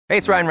Hey,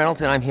 it's Ryan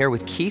Reynolds, and I'm here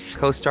with Keith,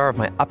 co-star of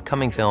my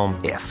upcoming film,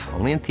 If,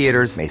 only in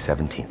theaters May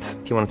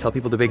 17th. Do you want to tell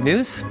people the big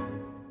news?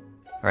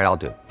 All right, I'll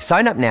do it.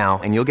 Sign up now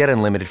and you'll get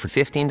unlimited for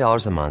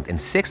 $15 a month and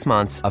 6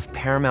 months of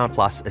Paramount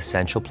Plus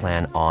Essential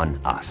Plan on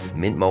us.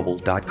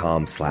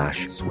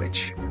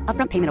 MintMobile.com/switch.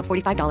 Upfront payment of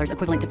 $45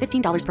 equivalent to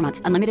 $15 per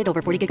month. Unlimited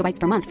over 40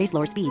 gigabytes per month. Face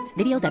lower speeds.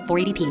 Videos at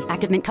 480p.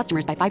 Active Mint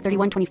customers by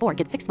 531.24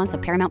 get 6 months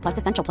of Paramount Plus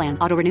Essential Plan.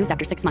 Auto renews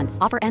after 6 months.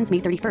 Offer ends May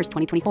 31st,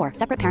 2024.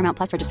 Separate Paramount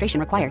Plus registration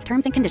required.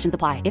 Terms and conditions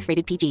apply if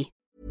rated PG.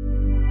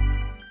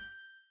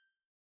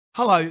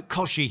 Hello,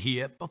 Koshi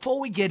here. Before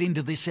we get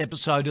into this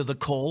episode of The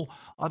Call,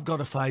 I've got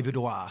a favour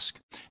to ask.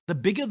 The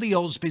bigger the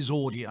AusBiz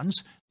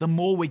audience, the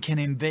more we can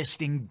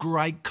invest in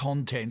great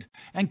content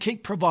and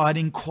keep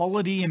providing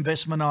quality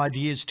investment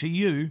ideas to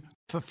you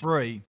for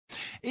free.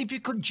 If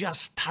you could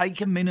just take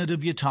a minute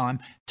of your time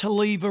to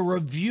leave a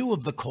review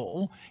of The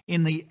Call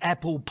in the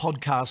Apple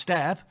Podcast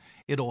app,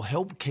 it'll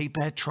help keep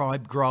our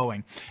tribe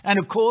growing. And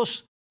of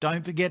course,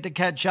 don't forget to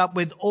catch up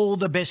with all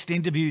the best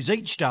interviews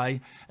each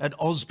day at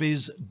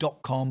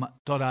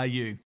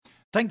ausbiz.com.au.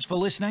 Thanks for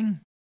listening.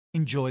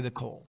 Enjoy The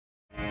Call.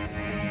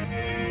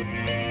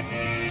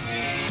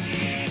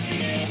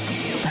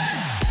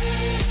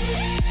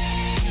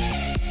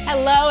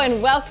 Hello and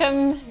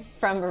welcome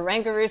from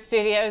Barangaroo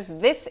Studios.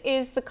 This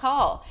is The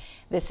Call.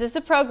 This is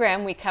the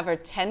program. We cover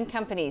 10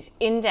 companies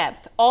in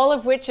depth, all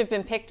of which have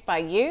been picked by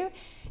you.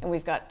 And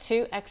we've got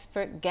 2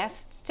 expert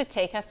guests to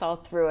take us all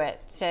through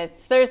it.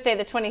 It's Thursday,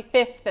 the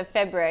 25th of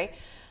February.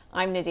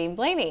 I'm Nadine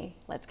Blaney.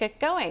 Let's get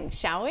going,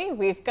 shall we?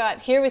 We've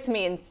got here with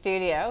me in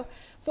studio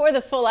for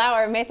the full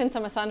hour, Mathan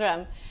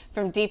Somasundram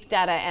from Deep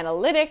Data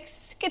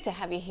Analytics. Good to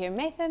have you here,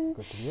 Mathan.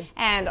 Good to be here.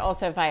 And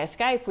also via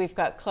Skype, we've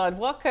got Claude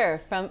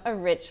Walker from A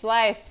Rich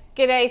Life.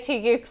 G'day to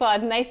you,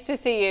 Claude. Nice to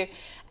see you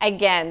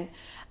again.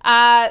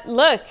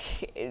 Look,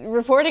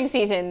 reporting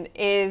season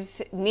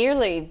is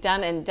nearly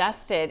done and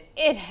dusted.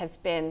 It has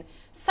been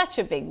such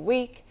a big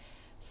week,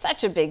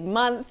 such a big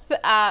month.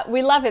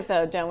 We love it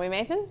though, don't we,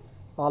 Mathan?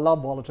 I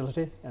love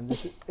volatility, and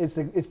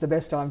it's the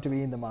best time to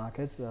be in the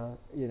markets. The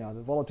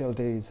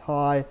volatility is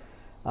high.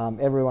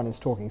 Everyone is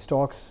talking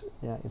stocks.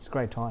 Yeah, it's a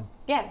great time.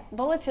 Yeah,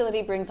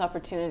 volatility brings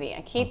opportunity.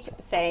 I keep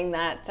saying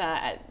that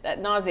ad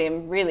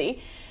nauseum,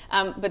 really.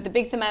 But the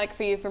big thematic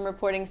for you from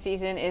reporting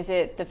season, is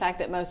it the fact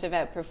that most have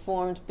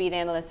outperformed, beat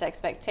analysts'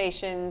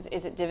 expectations?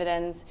 Is it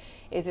dividends?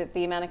 Is it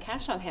the amount of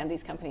cash on hand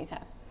these companies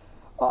have?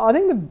 I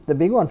think the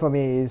big one for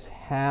me is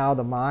how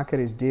the market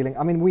is dealing.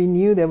 I mean, we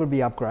knew there would be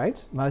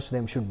upgrades. Most of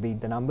them should beat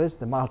the numbers.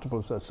 The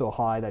multiples were so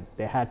high that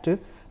they had to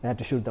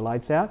shoot the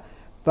lights out.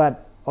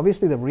 But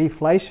obviously the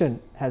reflation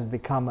has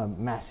become a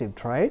massive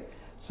trade.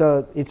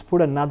 So it's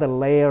put another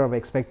layer of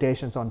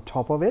expectations on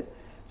top of it.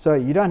 So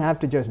you don't have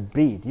to just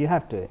beat, you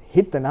have to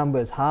hit the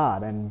numbers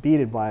hard and beat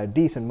it by a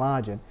decent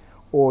margin,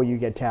 or you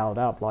get towed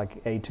up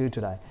like A2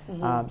 today.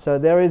 Mm-hmm. So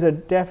there is a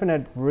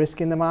definite risk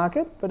in the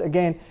market, but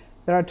again,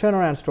 there are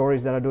turnaround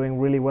stories that are doing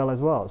really well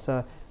as well.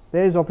 So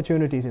there's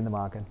opportunities in the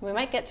market. We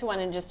might get to one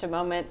in just a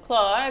moment.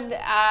 Claude,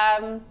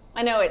 I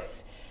know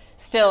it's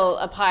still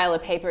a pile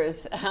of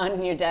papers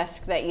on your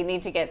desk that you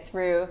need to get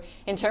through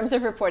in terms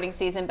of reporting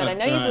season, but I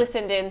know you've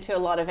listened in to a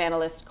lot of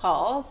analyst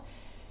calls.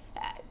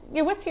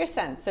 What's your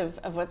sense of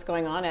what's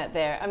going on out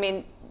there? I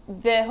mean,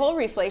 the whole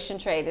reflation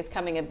trade is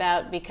coming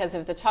about because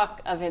of the talk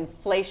of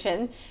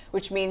inflation,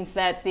 which means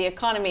that the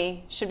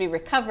economy should be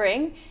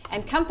recovering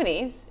and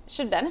companies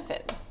should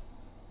benefit.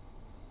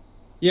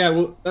 Yeah,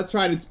 well, that's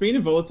right. It's been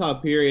a volatile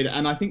period,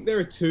 and I think there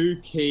are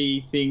 2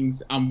 key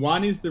things.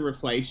 One is the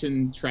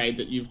reflation trade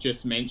that you've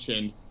just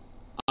mentioned.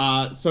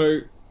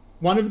 So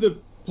one of the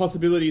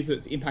possibilities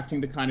that's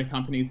impacting the kind of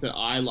companies that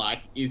I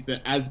like is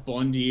that as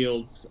bond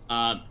yields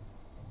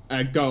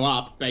go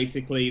up,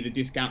 basically the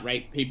discount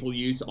rate people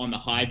use on the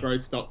high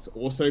growth stocks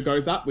also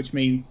goes up, which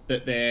means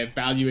that they're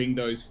valuing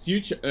those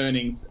future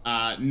earnings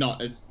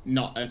not as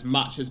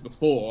much as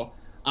before.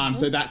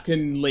 So that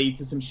can lead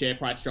to some share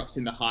price drops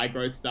in the high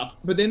growth stuff.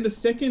 But then the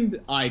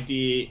second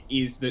idea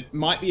is that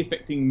might be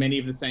affecting many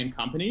of the same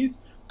companies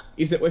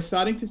is that we're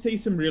starting to see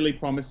some really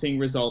promising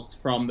results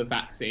from the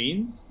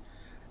vaccines.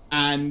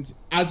 And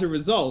as a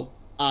result,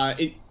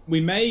 we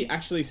may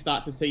actually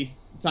start to see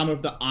some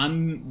of the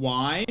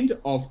unwind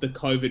of the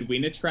COVID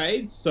winner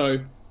trades. So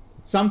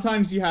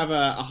sometimes you have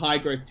a high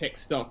growth tech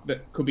stock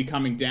that could be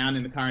coming down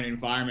in the current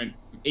environment,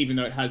 even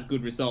though it has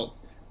good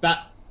results.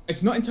 That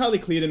it's not entirely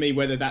clear to me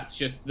whether that's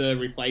just the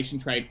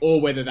reflation trade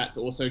or whether that's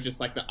also just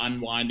like the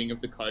unwinding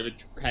of the COVID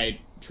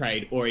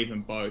trade or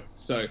even both.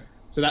 So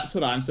that's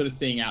what I'm sort of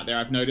seeing out there.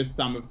 I've noticed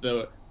some of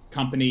the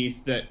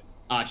companies that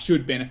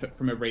should benefit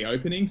from a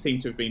reopening seem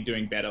to have been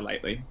doing better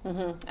lately.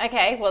 Mm-hmm.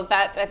 Okay, well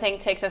that I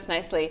think takes us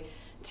nicely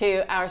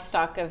to our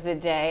stock of the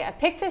day. I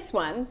picked this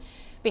one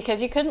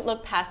because you couldn't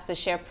look past the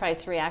share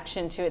price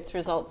reaction to its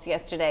results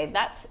yesterday.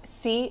 That's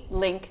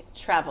C-Link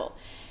Travel.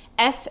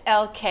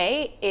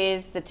 SLK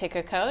is the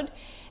ticker code.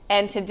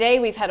 And today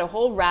we've had a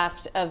whole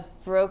raft of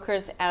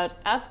brokers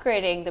out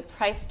upgrading the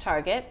price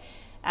target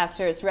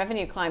after its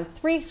revenue climbed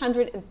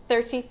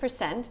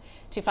 330%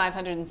 to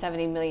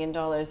 $570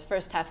 million.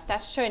 First half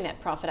statutory net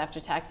profit after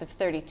tax of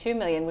 $32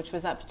 million, which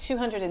was up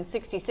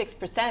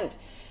 266%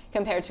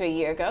 compared to a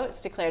year ago.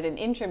 It's declared an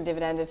interim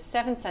dividend of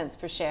 7 cents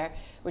per share,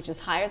 which is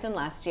higher than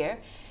last year.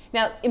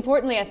 Now,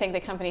 importantly, I think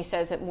the company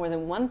says that more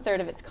than 1/3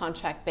 of its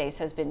contract base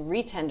has been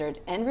retendered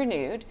and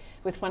renewed,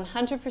 with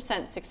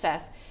 100%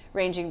 success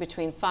ranging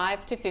between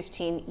 5 to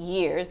 15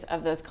 years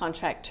of those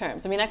contract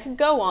terms. I mean, I could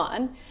go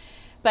on,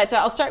 but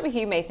I'll start with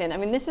you, Mathan. I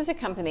mean, this is a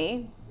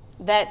company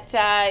that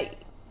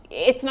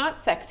it's not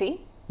sexy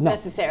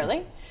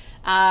necessarily.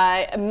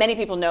 Many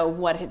people know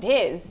what it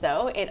is,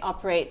 though. It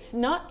operates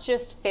not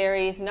just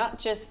ferries, not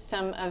just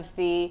some of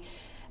the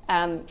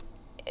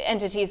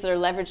entities that are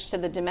leveraged to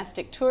the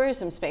domestic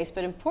tourism space,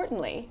 but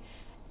importantly,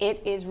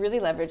 it is really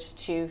leveraged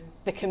to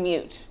the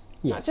commute,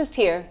 not just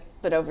here,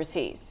 but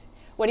overseas.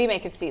 What do you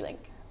make of SeaLink?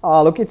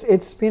 Look,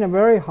 it's been a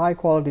very high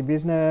quality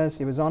business.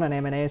 It was on an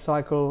M&A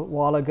cycle a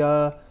while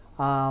ago,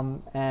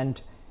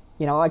 and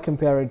you know, I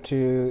compare it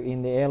to,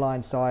 in the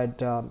airline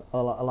side,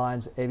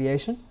 Alliance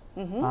Aviation.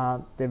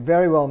 They're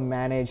very well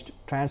managed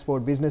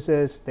transport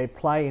businesses. They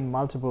play in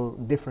multiple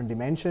different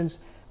dimensions.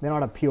 They're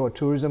not a pure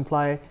tourism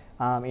play.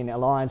 In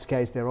Alliance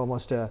case, they're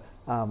almost a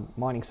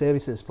mining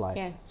services play.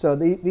 Yeah. So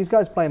these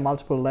guys play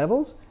multiple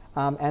levels,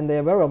 and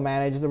they're very well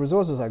managed. The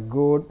resources are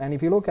good. And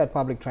if you look at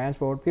public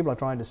transport, people are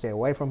trying to stay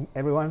away from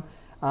everyone.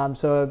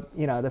 So,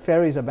 you know, the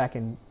ferries are back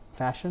in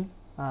fashion.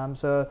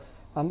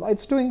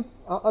 It's doing,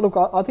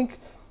 I think,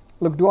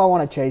 look, do I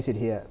want to chase it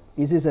here?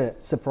 Is this a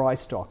surprise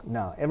stock?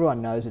 No,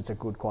 everyone knows it's a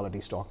good quality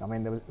stock. I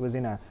mean, it was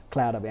in a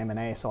cloud of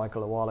M&A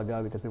cycle a while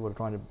ago because people were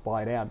trying to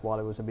buy it out while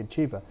it was a bit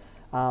cheaper.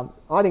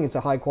 I think it's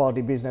a high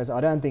quality business.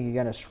 I don't think you're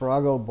going to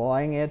struggle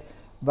buying it,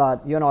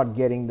 but you're not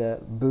getting the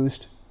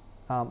boost,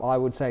 I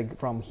would say,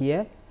 from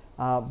here.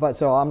 But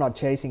so I'm not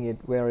chasing it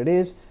where it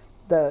is.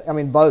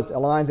 Both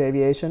Alliance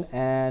Aviation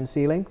and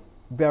SeaLink,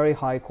 very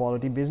high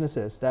quality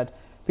businesses that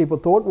people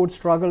thought would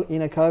struggle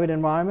in a COVID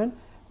environment,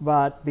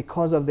 but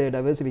because of their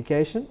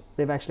diversification,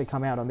 they've actually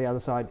come out on the other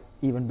side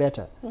even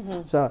better.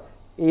 So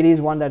it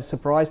is one that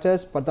surprised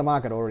us, but the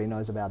market already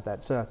knows about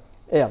that. So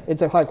yeah,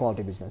 it's a high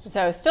quality business.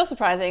 So still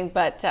surprising,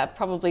 but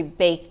probably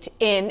baked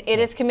in. It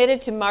is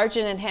committed to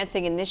margin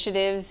enhancing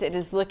initiatives. It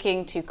is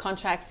looking to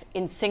contracts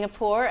in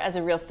Singapore as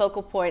a real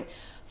focal point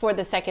for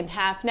the second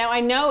half. Now,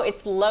 I know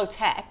it's low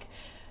tech,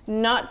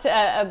 not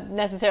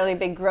necessarily a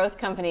big growth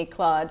company,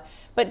 Claude,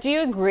 but do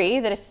you agree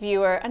that if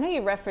you were, I know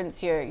you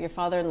reference your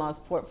father-in-law's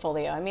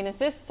portfolio. I mean, is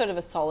this sort of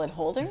a solid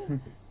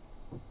holding?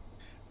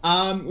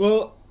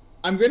 Well,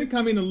 I'm going to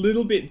come in a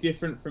little bit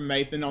different from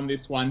Mathan on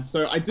this one.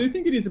 So I do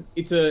think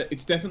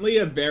it's definitely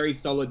a very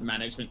solid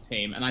management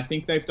team, and I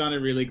think they've done a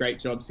really great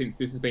job since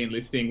this has been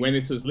listing. When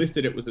this was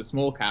listed, it was a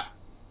small cap,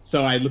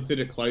 so I looked at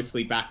it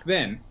closely back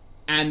then.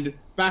 And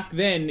back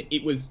then,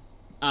 it was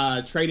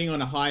trading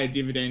on a higher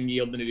dividend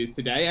yield than it is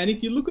today. And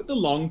if you look at the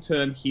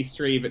long-term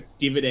history of its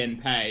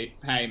dividend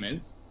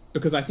payments,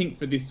 because I think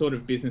for this sort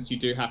of business, you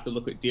do have to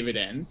look at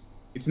dividends.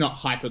 It's not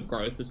hyper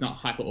growth. It's not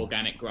hyper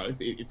organic growth.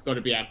 It's got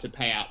to be able to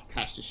pay out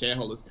cash to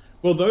shareholders.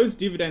 Well, those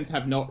dividends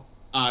have not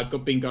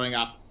been going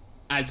up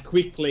as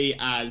quickly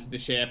as the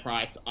share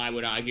price, I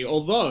would argue,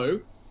 although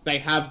they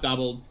have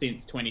doubled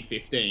since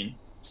 2015.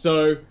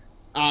 So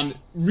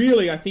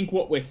really, I think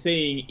what we're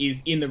seeing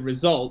is in the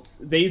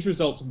results, these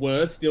results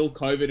were still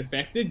COVID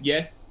affected.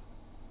 Yes,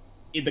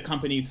 the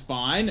company's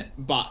fine,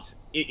 but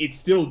it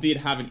still did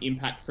have an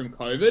impact from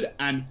COVID.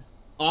 And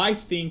I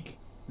think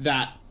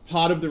that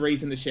part of the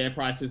reason the share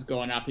price has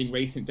gone up in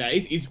recent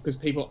days is because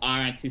people are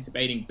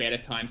anticipating better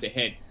times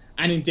ahead.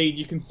 And indeed,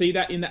 you can see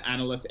that in the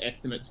analyst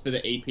estimates for the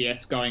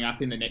EPS going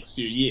up in the next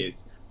few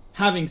years.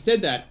 Having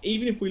said that,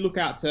 even if we look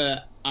out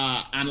to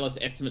analyst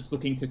estimates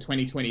looking to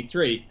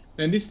 2023,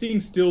 then this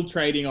thing's still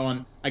trading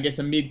on, I guess,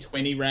 a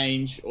mid-20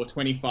 range or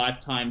 25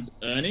 times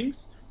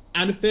earnings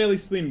and a fairly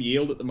slim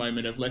yield at the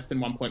moment of less than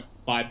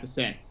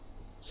 1.5%.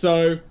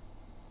 So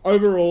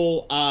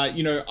overall,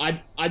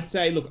 I'd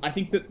say, look, I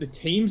think that the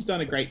team's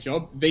done a great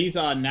job. These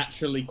are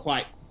naturally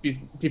quite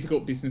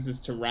difficult businesses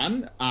to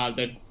run.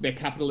 They're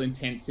capital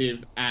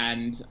intensive,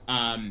 and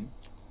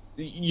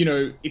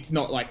it's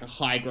not like a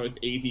high growth,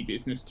 easy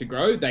business to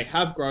grow. They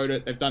have grown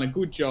it. They've done a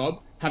good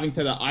job. Having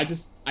said that,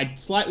 I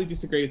slightly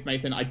disagree with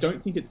Mathan. I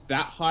don't think it's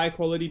that high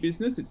quality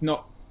business. It's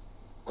not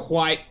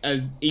quite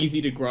as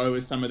easy to grow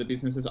as some of the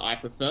businesses I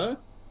prefer.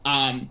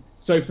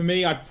 So for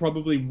me, I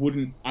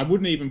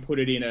wouldn't even put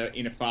it in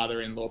a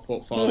father-in-law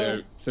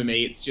portfolio. For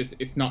me, it's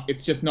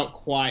just not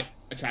quite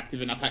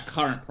attractive enough at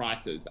current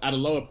prices. At a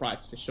lower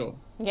price, for sure.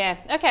 Yeah.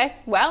 Okay.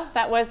 Well,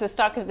 that was the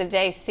stock of the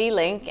day,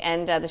 SeaLink,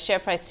 and the share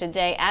price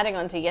today, adding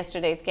on to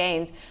yesterday's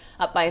gains,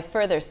 up by a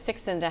further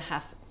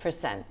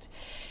 6.5%.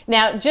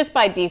 Now, just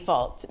by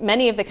default,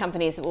 many of the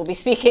companies that we'll be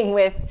speaking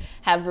with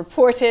have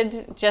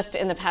reported just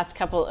in the past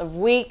couple of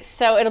weeks.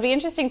 So it'll be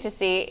interesting to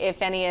see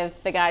if any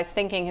of the guys'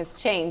 thinking has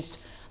changed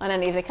on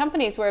any of the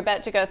companies we're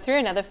about to go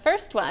through. Now, the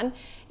first one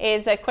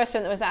is a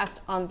question that was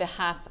asked on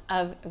behalf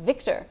of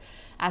Victor.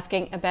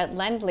 asking about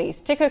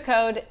Lend-Lease, ticker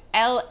code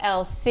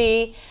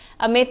LLC.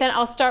 Nathan,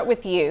 I'll start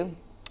with you.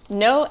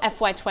 No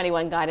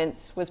FY21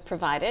 guidance was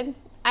provided,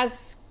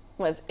 as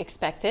was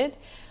expected,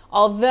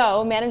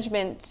 although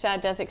management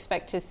does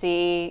expect to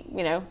see,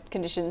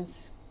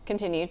 conditions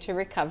continue to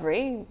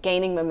recovery,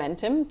 gaining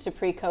momentum to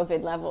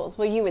pre-COVID levels.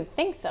 Well, you would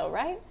think so,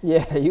 right?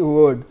 Yeah, you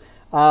would.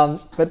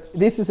 But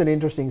this is an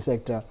interesting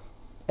sector.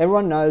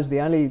 Everyone knows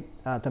the only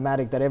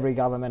thematic that every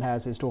government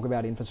has is talk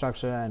about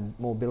infrastructure and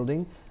more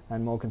building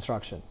and more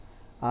construction.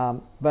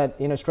 But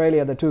in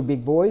Australia, the two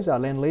big boys are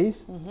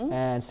Lend-Lease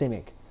and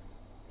CIMIC.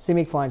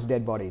 CIMIC finds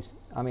dead bodies.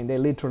 I mean, they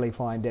literally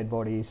find dead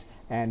bodies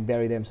and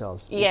bury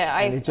themselves. Yeah,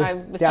 I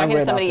was talking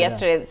to somebody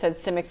yesterday that said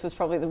CIMIC was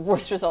probably the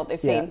worst result they've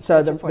seen.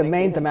 So the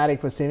main thematic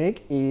for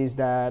CIMIC is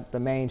that the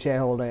main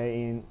shareholder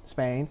in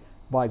Spain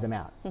buys them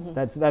out.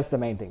 That's the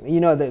main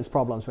thing. There's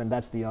problems when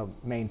that's the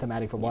main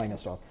thematic for buying a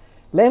stock.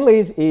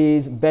 Lend-Lease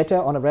is better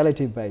on a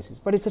relative basis,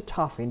 but it's a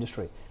tough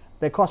industry.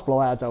 The cost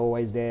blowouts are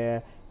always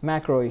there.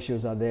 Macro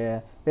issues are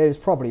there. There's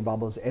property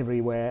bubbles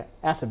everywhere,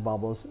 asset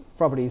bubbles.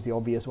 Property is the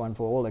obvious one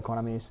for all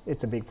economies.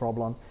 It's a big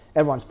problem.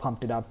 Everyone's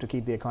pumped it up to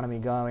keep the economy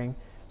going.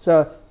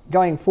 So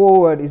going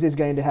forward, is this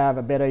going to have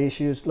a better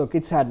issues? Look,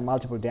 it's had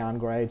multiple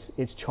downgrades.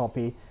 It's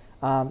choppy.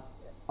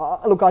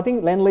 Look, I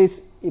think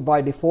Lend-Lease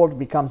by default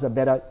becomes a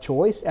better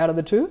choice out of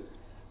the two,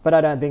 but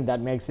I don't think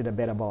that makes it a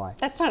better buy.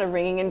 That's not a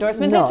ringing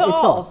endorsement at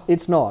all.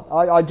 It's not.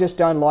 I just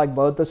don't like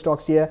both the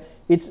stocks here.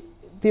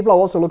 People are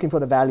also looking for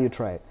the value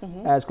trade,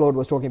 as Claude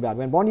was talking about.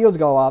 When bond yields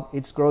go up,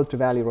 it's growth to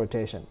value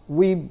rotation.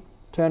 We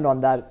turned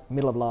on that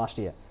middle of last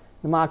year.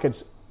 The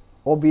market's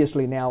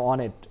obviously now on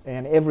it,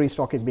 and every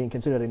stock is being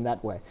considered in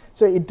that way.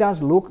 So it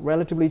does look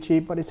relatively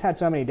cheap, but it's had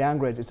so many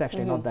downgrades, it's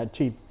actually not that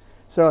cheap.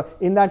 So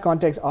in that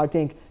context, I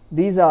think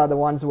these are the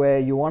ones where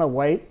you want to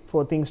wait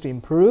for things to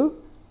improve,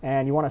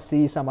 and you want to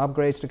see some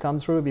upgrades to come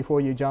through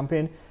before you jump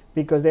in,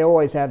 because they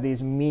always have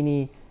these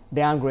mini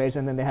downgrades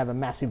and then they have a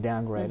massive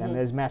downgrade and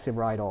there's massive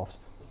write-offs.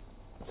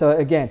 So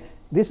again,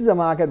 this is a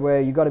market where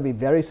you've got to be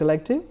very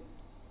selective,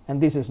 and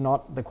this is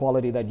not the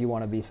quality that you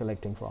want to be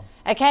selecting from.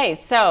 Okay,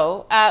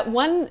 so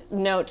one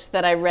note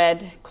that I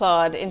read,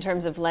 Claude, in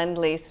terms of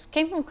Lend-Lease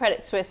came from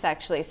Credit Suisse,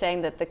 actually,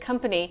 saying that the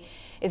company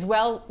is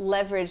well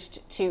leveraged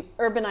to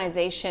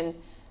urbanization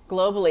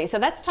globally. So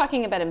that's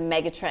talking about a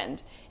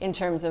megatrend in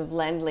terms of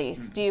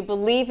Lend-Lease. Do you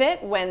believe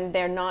it when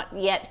they're not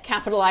yet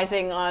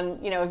capitalizing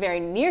on, a very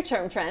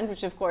near-term trend,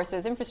 which of course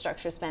is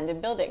infrastructure spend in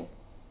building?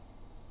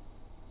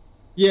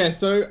 Yeah,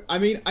 so I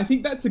mean, I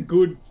think that's a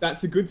good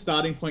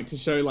starting point to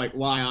show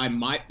why I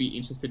might be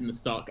interested in the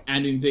stock.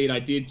 And indeed, I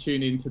did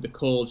tune into the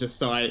call just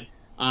so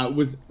I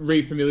was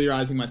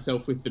refamiliarizing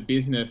myself with the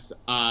business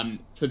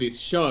for this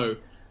show.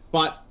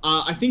 But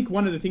I think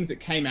one of the things that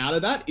came out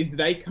of that is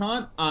they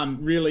can't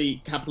really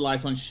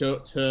capitalize on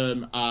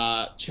short-term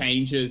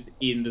changes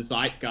in the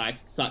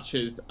zeitgeist, such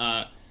as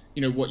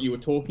what you were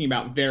talking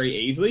about, very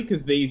easily,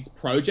 because these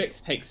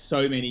projects take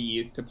so many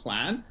years to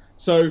plan.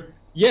 So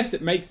yes,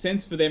 it makes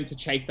sense for them to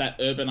chase that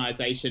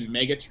urbanization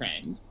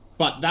megatrend,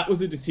 but that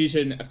was a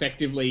decision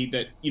effectively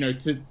that,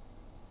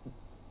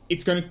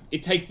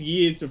 it takes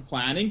years of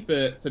planning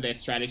for their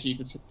strategy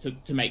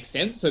to make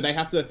sense. So they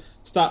have to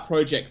start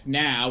projects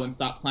now and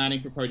start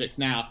planning for projects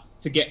now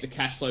to get the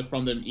cash flow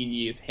from them in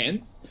years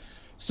hence.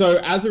 So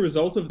as a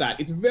result of that,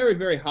 it's very,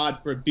 very hard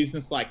for a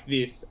business like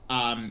this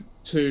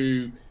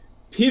to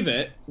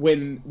pivot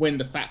when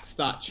the facts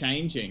start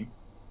changing.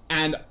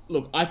 And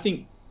look, I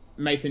think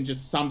Nathan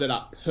just summed it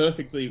up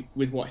perfectly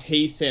with what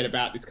he said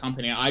about this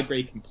company. I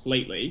agree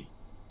completely.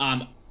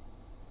 I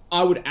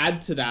would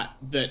add to that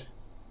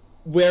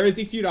whereas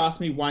if you'd asked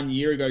me 1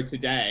 year ago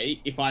today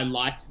if I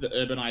liked the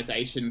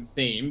urbanization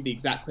theme, the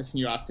exact question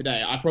you asked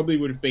today, I probably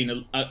would have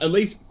been at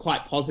least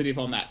quite positive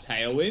on that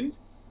tailwind.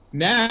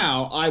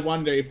 Now I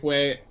wonder if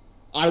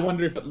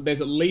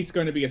there's at least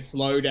going to be a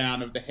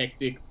slowdown of the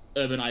hectic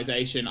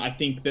urbanization. I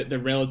think that the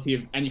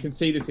relative, and you can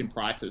see this in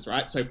prices,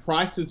 right? So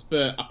prices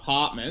for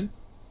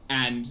apartments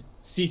and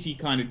city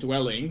kind of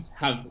dwellings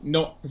have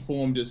not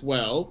performed as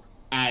well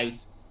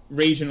as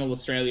regional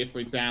Australia, for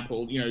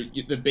example.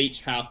 The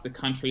beach house, the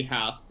country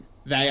house,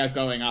 they are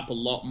going up a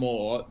lot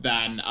more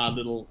than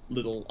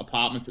little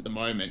apartments at the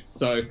moment.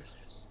 So,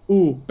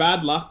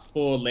 bad luck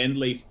for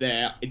Lend-Lease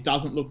there. It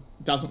doesn't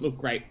look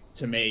great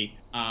to me,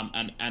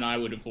 and I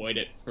would avoid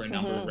it for a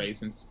number of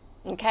reasons.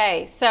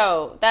 Okay,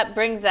 so that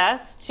brings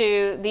us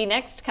to the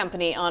next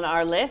company on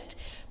our list,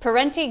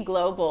 Perenti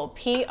Global.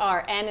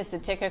 PRN is the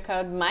ticker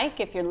code. Mike,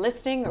 if you're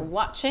listening or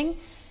watching,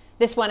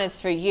 this one is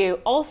for you.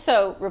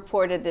 Also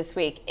reported this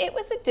week, it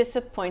was a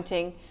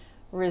disappointing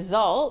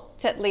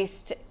result, at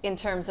least in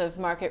terms of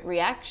market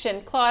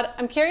reaction. Claude,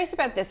 I'm curious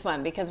about this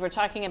one because we're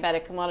talking about a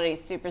commodity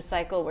super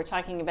cycle. We're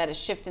talking about a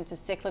shift into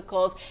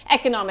cyclicals,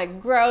 economic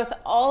growth,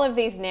 all of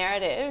these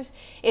narratives.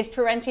 Is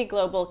Perenti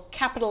Global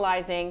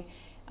capitalizing?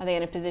 Are they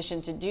in a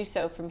position to do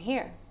so from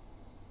here?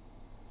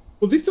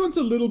 Well, this one's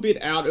a little bit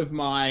out of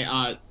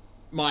my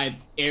my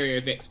area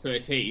of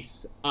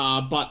expertise,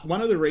 but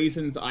one of the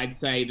reasons I'd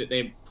say that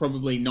they're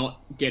probably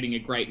not getting a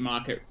great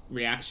market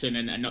reaction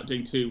and not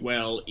doing too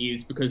well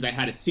is because they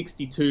had a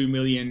 $62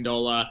 million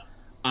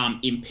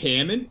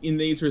impairment in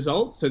these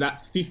results. So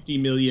that's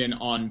 $50 million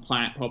on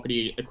plant,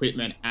 property,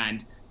 equipment,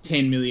 and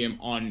 $10 million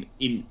on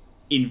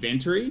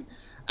inventory.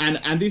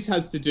 And this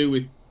has to do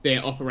with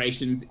their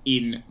operations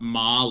in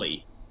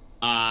Mali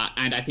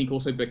and I think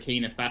also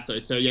Burkina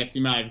Faso. So yes,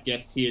 you may have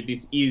guessed here,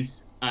 this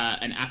is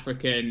an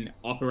African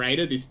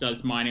operator. This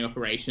does mining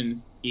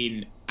operations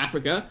in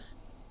Africa.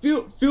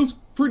 Feels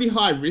pretty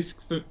high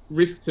risk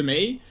to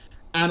me.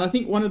 And I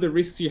think one of the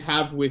risks you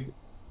have with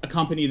a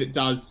company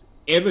that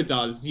ever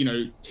does,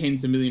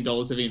 tens of millions of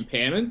dollars of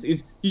impairments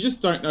is you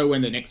just don't know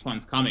when the next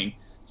one's coming.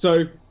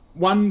 So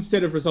one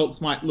set of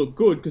results might look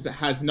good because it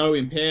has no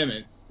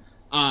impairments.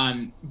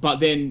 But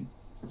then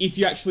if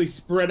you actually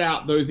spread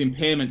out those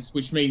impairments,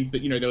 which means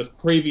that, there was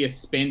previous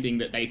spending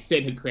that they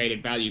said had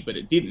created value, but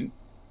it didn't.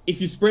 If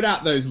you spread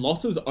out those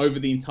losses over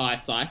the entire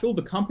cycle,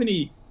 the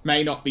company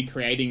may not be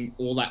creating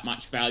all that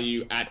much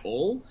value at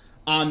all.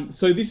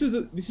 So this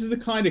is the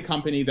kind of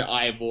company that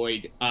I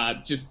avoid,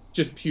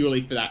 just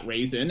purely for that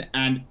reason.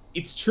 And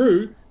it's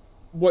true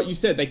what you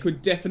said. They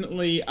could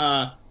definitely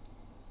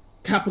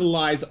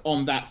capitalize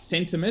on that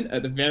sentiment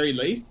at the very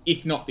least,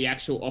 if not the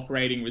actual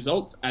operating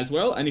results as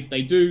well. And if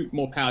they do,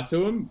 more power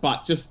to them.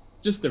 But just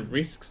the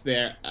risks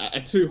there are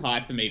too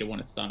high for me to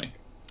want to stomach.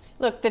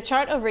 Look, the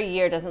chart over a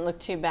year doesn't look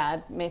too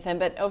bad, Nathan,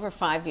 but over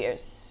 5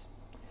 years,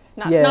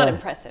 not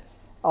impressive.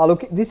 Oh,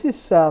 look, this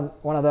is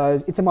one of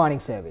those, it's a mining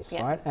service,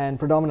 right? And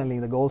predominantly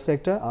the gold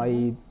sector,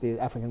 i.e. the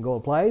African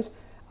gold plays.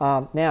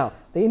 Now,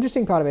 the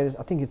interesting part of it is,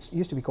 I think it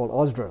used to be called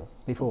Ausdrill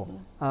before.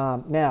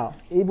 Now,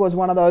 it was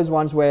one of those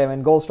ones where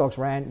when gold stocks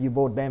ran, you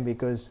bought them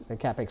because the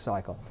capex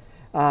cycle.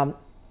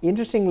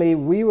 Interestingly,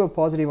 we were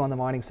positive on the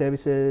mining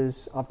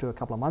services up to a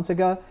couple of months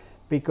ago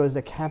because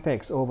the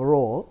capex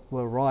overall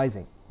were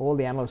rising. All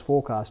the analysts'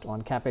 forecast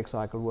on capex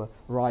cycle were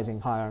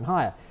rising higher and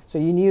higher. So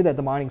you knew that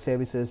the mining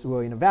services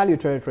were in a value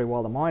territory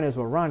while the miners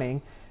were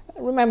running.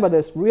 Remember,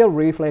 this real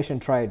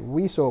reflation trade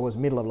we saw was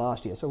middle of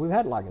last year. So we've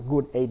had like a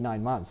good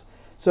 8-9 months.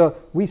 So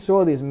we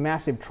saw this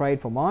massive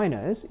trade for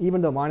miners,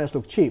 even though miners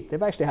look cheap.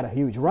 They've actually had a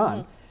huge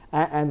run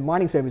and the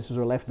mining services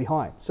were left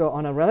behind. So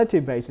on a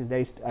relative basis,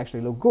 they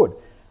actually look good.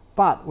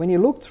 But when you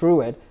look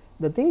through it,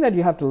 the thing that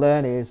you have to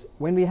learn is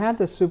when we had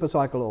the super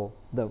cycle or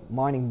the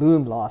mining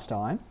boom last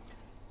time,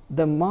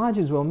 the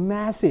margins were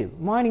massive.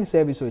 Mining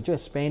services were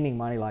just spending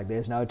money like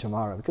there's no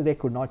tomorrow because they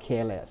could not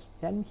care less.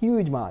 They had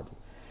huge margins.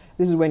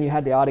 This is when you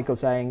had the article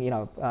saying,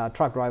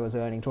 truck drivers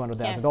earning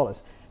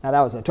 $200,000. Now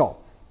that was the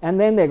top. And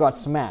then they got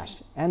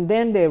smashed. And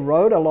then they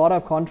wrote a lot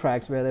of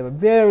contracts where there were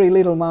very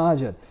little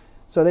margin.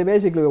 So they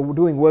basically were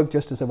doing work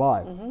just to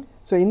survive.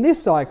 So in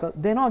this cycle,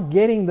 they're not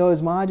getting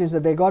those margins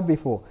that they got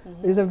before.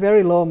 There's a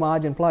very low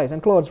margin place.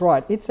 And Claude's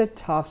right, it's a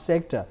tough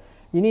sector.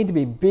 You need to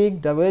be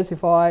big,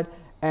 diversified,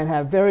 and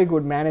have very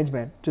good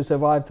management to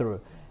survive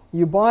through.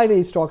 You buy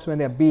these stocks when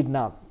they're beaten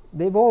up.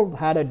 They've all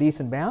had a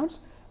decent bounce.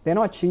 They're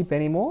not cheap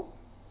anymore.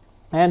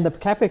 And the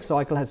capex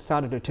cycle has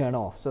started to turn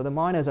off. So the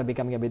miners are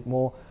becoming a bit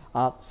more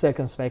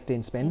circumspect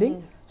in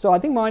spending. So I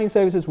think mining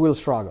services will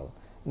struggle.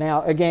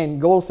 Now, again,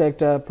 gold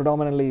sector,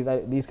 predominantly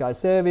these guys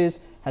service,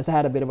 has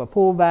had a bit of a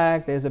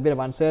pullback. There's a bit of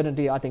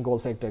uncertainty. I think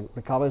gold sector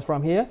recovers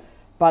from here.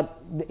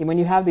 But when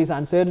you have these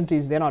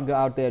uncertainties, they're not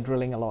out there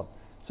drilling a lot.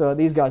 So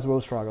these guys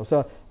will struggle.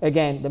 So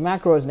again, the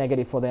macro is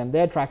negative for them.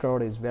 Their track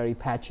record is very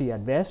patchy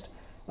at best.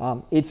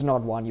 It's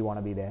not one you want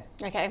to be there.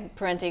 Okay,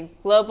 Parenti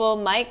Global.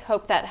 Mike,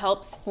 hope that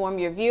helps form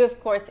your view. Of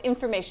course,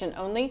 information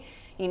only.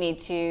 You need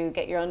to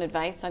get your own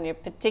advice on your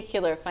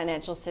particular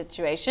financial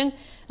situation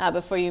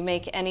before you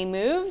make any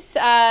moves.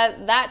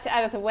 That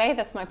out of the way,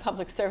 that's my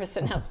public service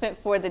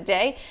announcement for the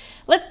day.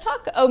 Let's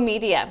talk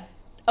O-Media.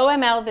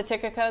 OML, the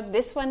ticker code.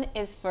 This one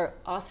is for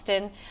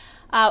Austin.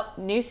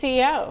 New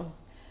CEO.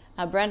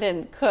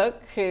 Brendan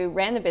Cook, who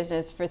ran the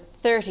business for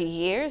 30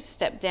 years,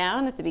 stepped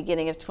down at the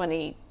beginning of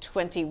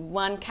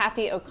 2021.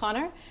 Kathy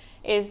O'Connor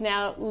is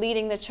now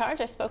leading the charge.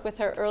 I spoke with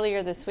her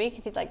earlier this week.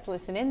 If you'd like to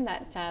listen in,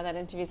 that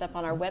interview's up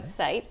on our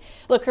website.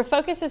 Look, her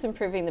focus is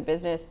improving the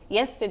business.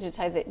 Yes,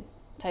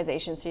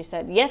 digitization, she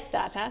said. Yes,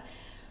 data.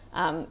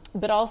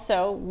 But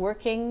also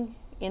working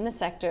in the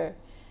sector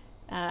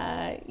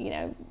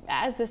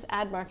as this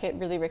ad market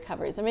really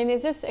recovers. I mean,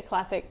 is this a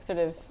classic sort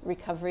of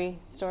recovery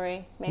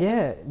story, maybe?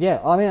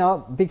 Yeah. I mean,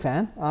 I'm a big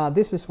fan.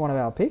 This is one of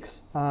our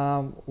picks.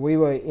 We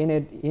were in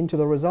it into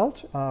the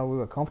result. We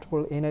were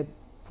comfortable in it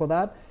for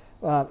that.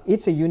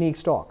 It's a unique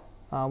stock.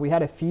 We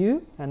had a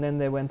few, and then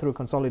they went through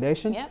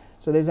consolidation. Yep.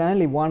 So there's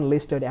only one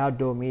listed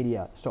outdoor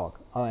media stock,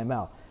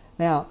 OML.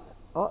 Now,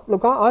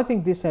 look, I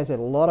think this has a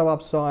lot of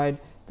upside.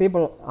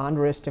 People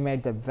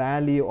underestimate the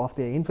value of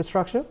their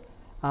infrastructure.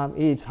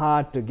 It's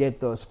hard to get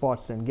those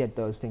spots and get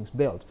those things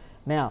built.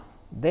 Now,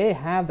 they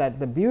have that.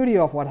 The beauty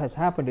of what has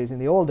happened is in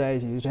the old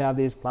days, you used to have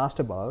these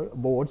plaster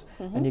boards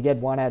and you get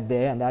one ad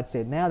there and that's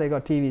it. Now they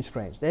got TV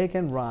screens. They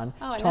can run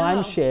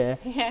timeshare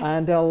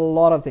and a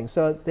lot of things.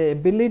 So the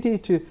ability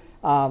to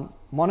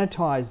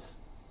monetize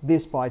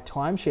this by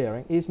time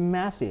sharing is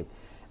massive.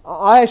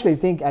 I actually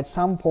think at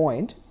some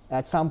point,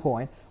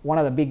 one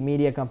of the big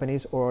media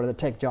companies or the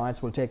tech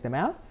giants will take them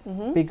out,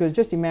 because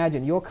just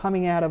imagine you're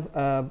coming out of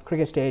a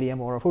cricket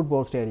stadium or a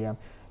football stadium.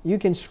 You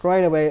can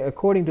straight away,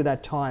 according to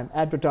that time,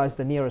 advertise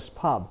the nearest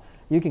pub.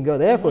 You can go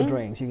there for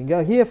drinks, you can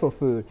go here for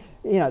food.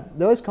 You know,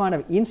 those kind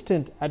of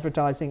instant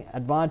advertising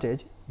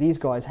advantage these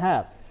guys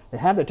have. They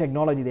have the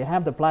technology, they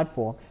have the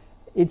platform.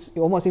 It's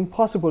almost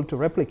impossible to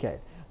replicate.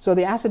 So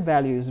the asset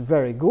value is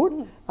very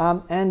good.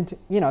 And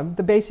you know,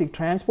 the basic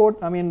transport,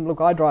 I mean,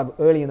 look, I drive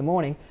early in the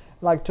morning.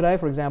 Like today,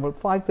 for example,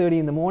 5:30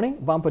 in the morning,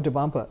 bumper to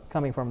bumper,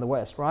 coming from the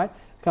west, right?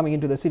 Coming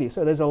into the city.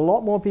 So there's a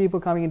lot more people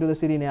coming into the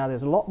city now.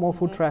 There's a lot more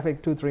foot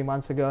traffic 2-3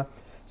 months ago.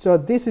 So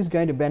this is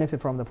going to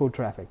benefit from the foot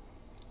traffic.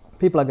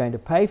 People are going to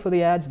pay for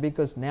the ads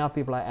because now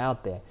people are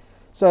out there.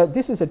 So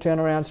this is a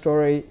turnaround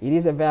story. It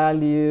is a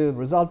value.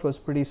 Result was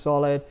pretty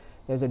solid.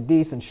 There's a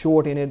decent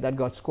short in it that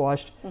got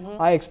squashed.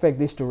 I expect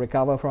this to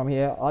recover from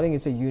here. I think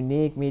it's a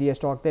unique media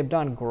stock. They've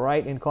done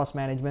great in cost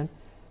management.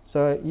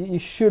 So you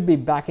should be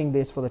backing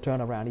this for the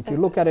turnaround. If you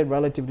look at it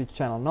relative to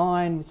Channel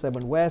 9,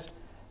 7 West,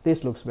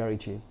 this looks very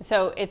cheap.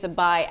 So it's a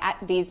buy at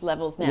these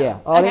levels now? Yeah.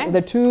 I think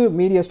the two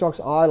media stocks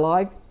I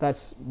like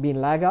that's been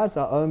laggards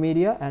are O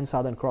Media and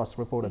Southern Cross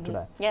reported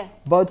today. Yeah.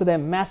 Both of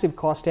them massive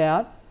cost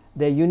out.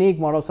 Their unique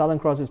model, Southern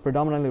Cross is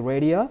predominantly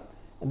radio.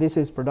 This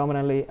is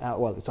predominantly,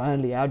 well, it's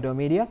only outdoor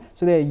media.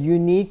 So they're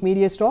unique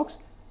media stocks.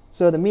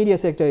 So the media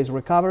sector is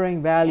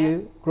recovering,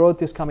 value,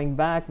 growth is coming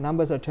back,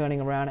 numbers are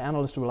turning around,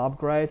 analysts will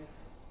upgrade,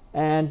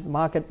 and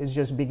market is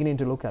just beginning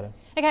to look at it.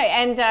 Okay,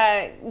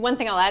 and one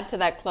thing I'll add to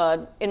that,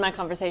 Claude, in my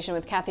conversation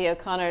with Kathy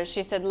O'Connor,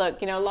 she said,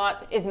 look, you know, a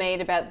lot is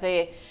made about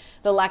the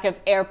lack of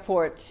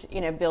airport, you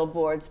know,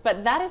 billboards,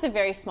 but that is a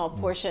very small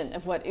portion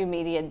of what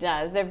Media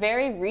does. They're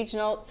very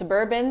regional,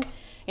 suburban.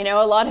 You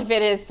know, a lot of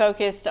it is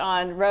focused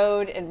on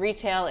road and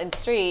retail and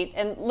street.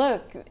 And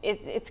look,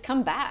 it's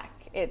come back.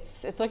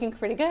 It's looking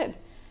pretty good.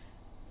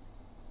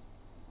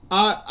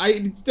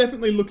 It's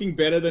definitely looking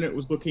better than it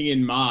was looking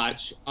in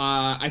March.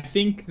 I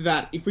think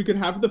that if we could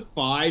have the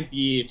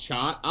 5-year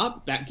chart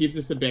up, that gives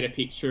us a better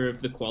picture of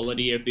the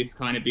quality of this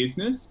kind of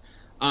business.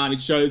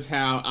 It shows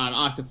how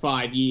after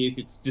 5 years,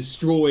 it's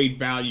destroyed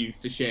value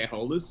for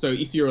shareholders. So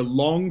if you're a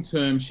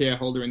long-term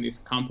shareholder in this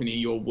company,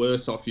 you're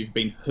worse off. You've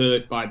been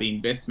hurt by the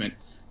investment.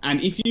 And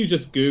if you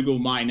just Google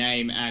my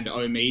name and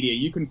O Media,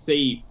 you can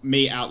see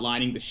me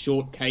outlining the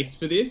short case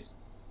for this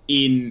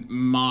in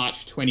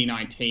March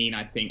 2019,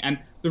 I think. And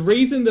the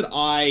reason that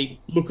I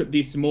look at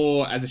this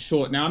more as a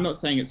short now, I'm not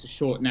saying it's a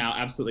short now,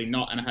 absolutely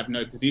not, and I have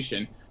no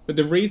position. But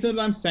the reason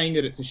that I'm saying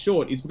that it's a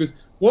short is because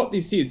what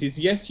this is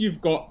yes,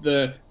 you've got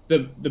the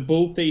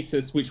bull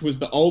thesis, which was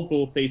the old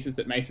bull thesis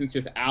that Nathan's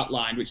just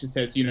outlined, which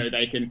says, you know,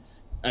 they can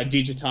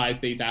digitize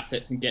these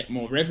assets and get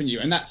more revenue.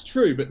 And that's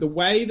true. But the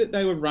way that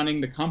they were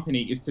running the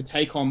company is to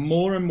take on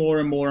more and more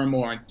and more and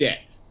more debt.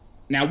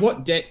 Now,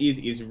 what debt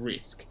is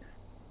risk.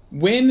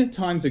 When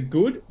times are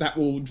good, that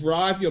will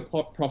drive your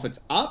profits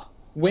up.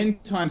 When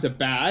times are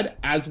bad,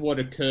 as what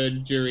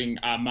occurred during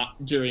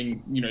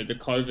you know, the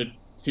COVID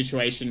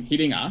situation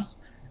hitting us,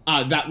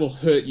 that will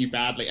hurt you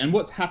badly. And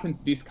what's happened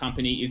to this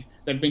company is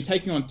they've been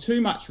taking on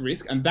too much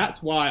risk, and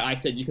that's why I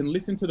said, you can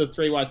listen to the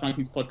Three Wise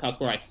Monkeys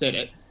podcast where I said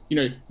it. You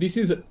know, this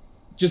is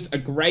just a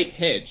great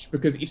hedge,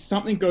 because if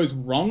something goes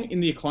wrong in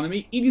the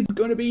economy, it is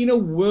going to be in a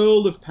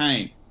world of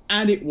pain.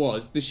 And it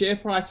was. The share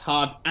price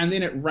halved, and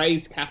then it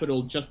raised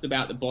capital just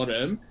about the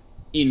bottom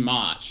in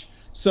March.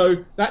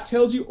 So that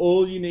tells you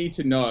all you need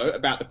to know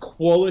about the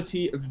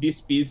quality of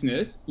this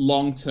business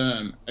long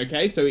term.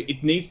 Okay, so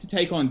it needs to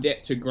take on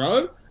debt to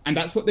grow, and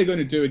that's what they're going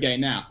to do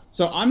again now.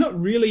 So I'm not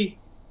really,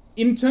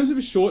 in terms of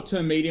a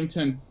short-term,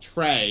 medium-term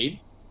trade,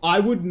 I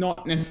would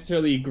not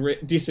necessarily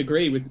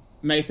disagree with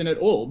Nathan at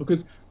all,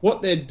 because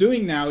what they're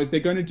doing now is they're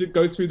going to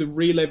go through the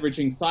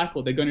re-leveraging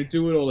cycle. They're going to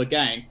do it all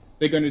again.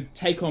 They're going to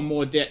take on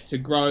more debt to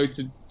grow,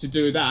 to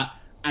do that.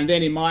 And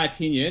then, in my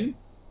opinion,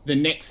 the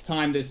next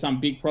time there's some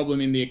big problem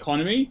in the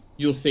economy,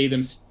 you'll see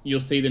them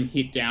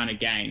hit down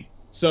again.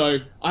 So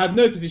I have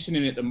no position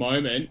in it at the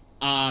moment,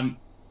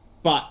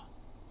 but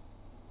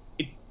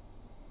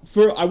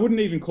I wouldn't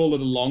even call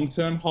it a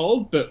long-term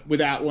hold, but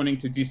without wanting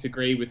to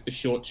disagree with the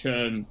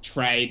short-term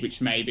trade,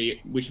 which may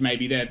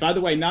be there. By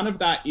the way, none of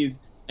that is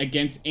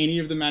against any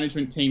of the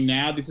management team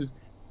now.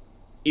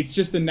 It's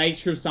just the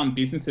nature of some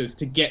businesses.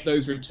 To get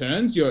those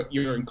returns,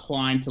 you're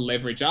inclined to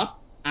leverage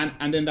up,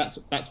 and then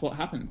that's what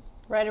happens.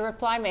 Ready to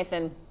reply,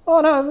 Nathan?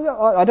 Oh,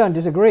 no, I don't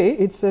disagree.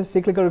 It's a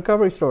cyclical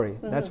recovery story.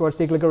 That's what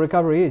cyclical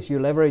recovery is. You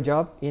leverage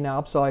up in an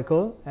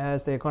upcycle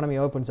as the economy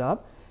opens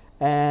up,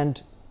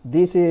 and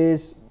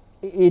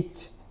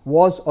it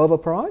was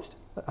overpriced.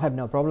 I have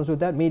no problems with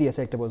that. Media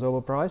sector was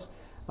overpriced.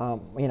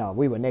 You know,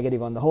 we were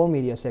negative on the whole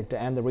media sector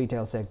and the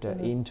retail sector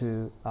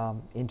into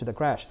the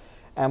crash.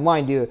 And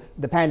mind you,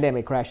 the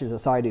pandemic crash is a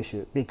side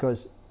issue,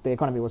 because the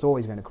economy was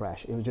always going to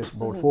crash. It was just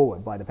brought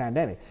forward by the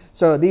pandemic.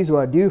 So these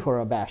were due for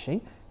a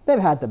bashing. They've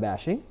had the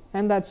bashing,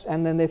 and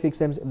then they fix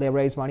them. They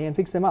raise money and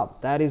fix them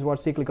up. That is what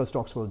cyclical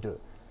stocks will do.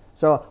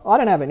 So I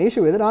don't have an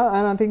issue with it,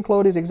 and I think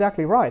Claude is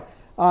exactly right.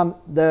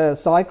 The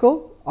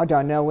cycle, I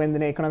don't know when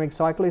the economic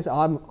cycle is.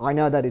 I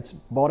know that it's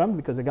bottomed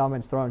because the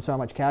government's thrown so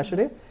much cash at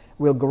it.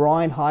 We'll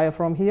grind higher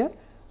from here.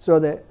 So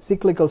the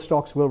cyclical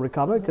stocks will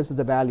recover because it's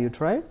a value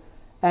trade.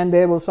 And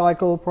they will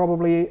cycle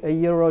probably a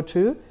year or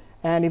two.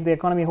 And if the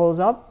economy holds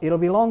up, it'll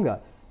be longer.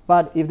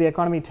 But if the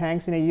economy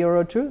tanks in a year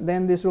or two,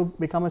 then this will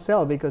become a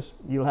sell because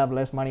you'll have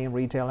less money in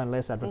retail and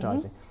less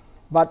advertising.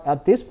 But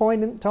at this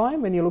point in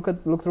time, when you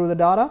look through the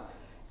data,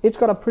 it's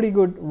got a pretty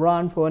good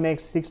run for the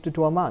next 6 to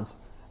 12 months.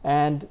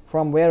 And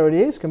from where it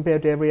is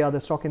compared to every other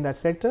stock in that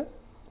sector,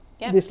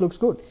 this looks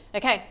good.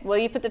 Okay, well,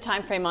 you put the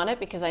time frame on it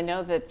because I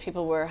know that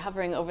people were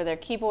hovering over their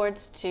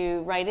keyboards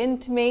to write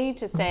into me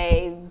to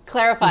say,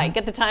 clarify,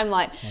 get the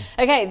timeline.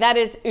 Okay, that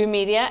is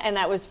U-Media, and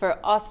that was for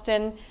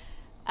Austin.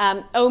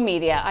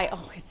 O-Media, I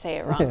always say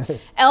it wrong.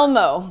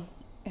 Elmo.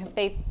 If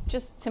they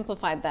just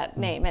simplified that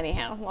name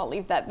anyhow, I'll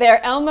leave that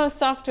there. Elmo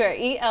Software,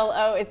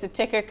 ELO is the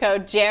ticker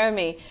code.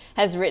 Jeremy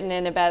has written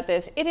in about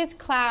this. It is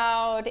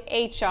cloud,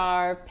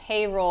 HR,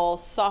 payroll,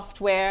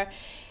 software.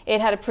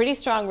 It had a pretty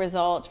strong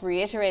result,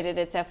 reiterated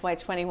its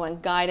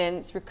FY21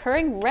 guidance.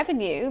 Recurring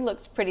revenue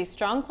looks pretty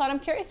strong. Claude, I'm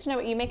curious to know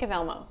what you make of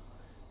Elmo.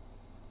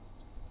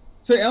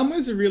 So Elmo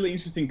is a really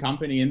interesting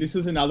company, and this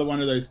is another one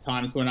of those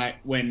times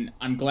when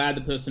I'm glad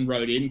the person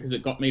wrote in because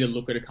it got me to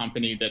look at a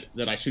company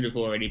that I should have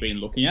already been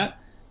looking at.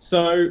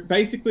 So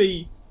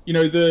basically,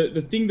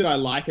 the thing that I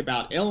like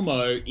about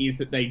Elmo is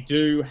that they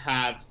do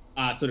have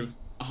sort of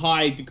a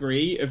high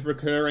degree of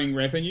recurring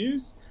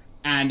revenues.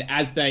 And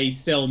as they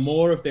sell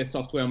more of their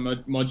software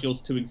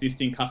modules to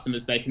existing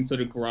customers, they can sort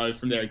of grow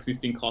from their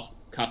existing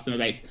customer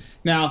base.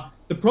 Now,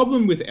 the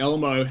problem with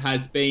Elmo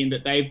has been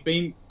that they've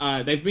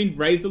been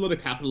raised a lot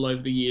of capital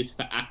over the years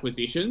for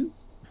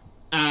acquisitions,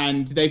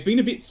 and they've been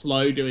a bit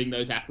slow doing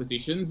those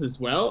acquisitions as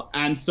well.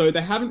 And so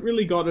they haven't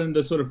really gotten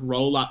the sort of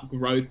roll-up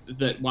growth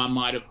that one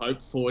might have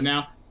hoped for.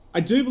 Now, I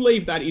do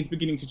believe that is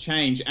beginning to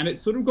change, and it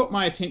sort of got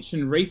my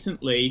attention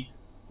recently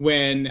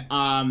when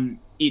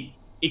it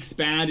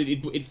expanded.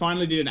 It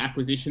finally did an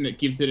acquisition that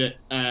gives it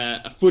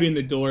a foot in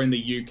the door in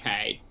the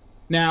UK.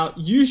 Now,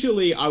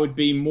 usually I would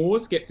be more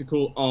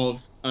skeptical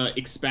of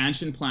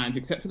expansion plans,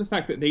 except for the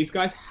fact that these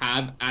guys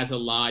have, as a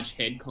large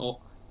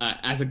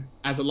as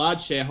a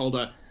large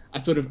shareholder, a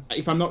sort of,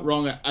 if I'm not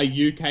wrong,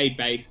 a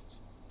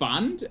UK-based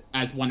fund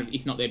as one of,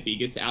 if not their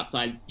biggest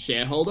outside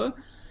shareholder.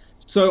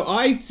 So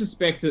I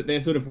suspect that they're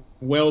sort of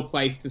well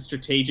placed to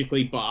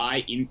strategically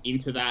buy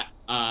into that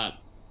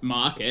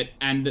market,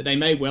 and that they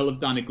may well have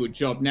done a good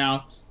job.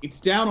 Now, it's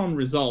down on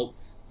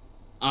results,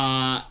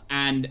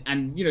 and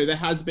there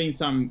has been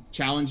some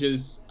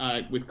challenges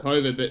with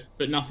COVID,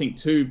 but nothing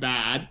too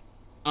bad.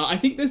 I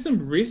think there's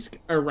some risk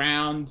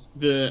around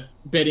the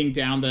bedding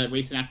down the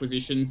recent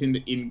acquisitions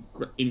in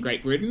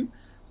Great Britain.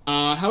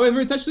 However,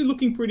 it's actually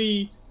looking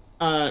pretty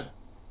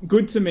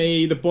good to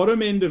me. The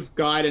bottom end of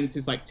guidance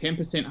is like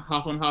 10%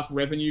 half-on-half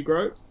revenue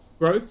growth.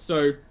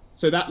 So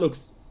that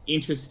looks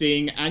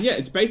interesting. And yeah,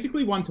 it's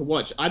basically one to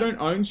watch. I don't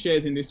own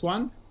shares in this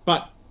one,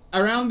 but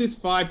around this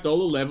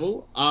 $5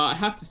 level, I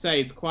have to say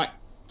it's quite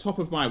top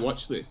of my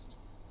watch list.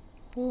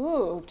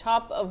 Ooh,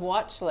 top of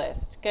watch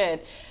list.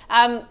 Good.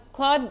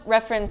 Claude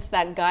referenced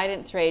that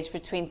guidance range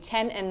between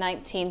 10 and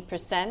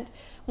 19%.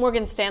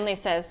 Morgan Stanley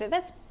says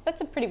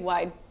that's a pretty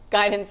wide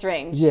guidance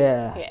range.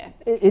 Yeah.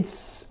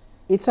 It's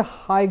a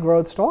high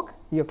growth stock,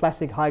 your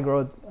classic high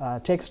growth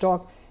tech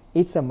stock.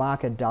 It's a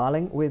market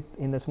darling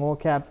in the small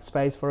cap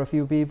space for a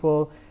few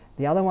people.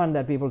 The other one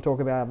that people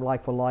talk about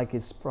like for like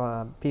is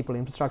people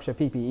infrastructure,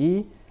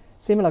 PPE.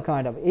 Similar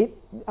kind of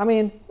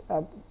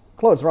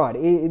Claude's right.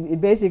 It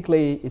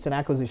basically, it's an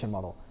acquisition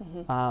model.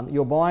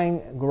 You're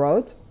buying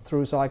growth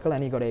through cycle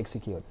and you got to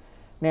execute.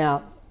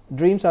 Now,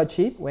 dreams are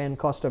cheap when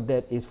cost of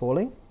debt is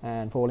falling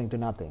and falling to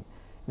nothing.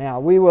 Now,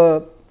 we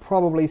were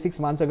probably 6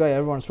 months ago,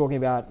 everyone's talking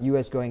about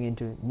US going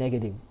into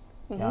negative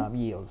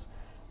yields.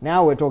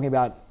 Now we're talking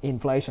about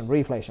inflation,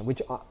 reflation,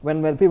 which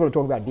when people are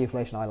talking about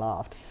deflation, I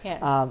laughed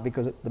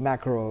because the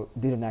macro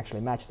didn't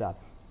actually match that.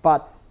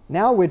 But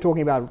now we're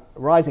talking about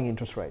rising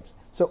interest rates.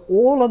 So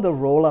all of the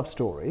roll-up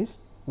stories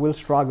will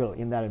struggle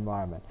in that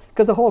environment,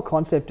 because the whole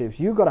concept is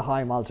you got a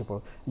high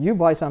multiple, you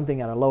buy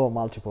something at a lower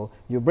multiple,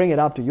 you bring it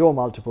up to your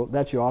multiple,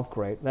 that's your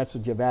upgrade, that's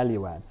your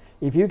value add.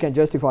 If you can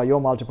justify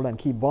your multiple and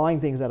keep buying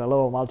things at a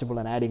lower multiple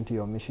and adding to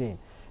your machine.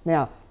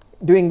 Now,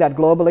 doing that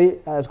globally,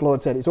 as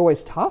Claude said, is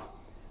always tough,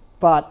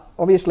 but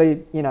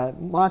obviously,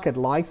 market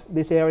likes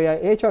this area.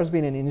 HR has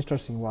been an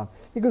interesting one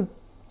because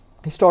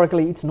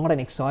historically it's not an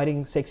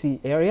exciting,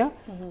 sexy area,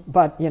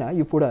 but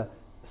you put a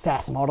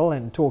SaaS model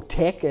and talk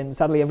tech and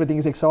suddenly everything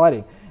is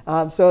exciting.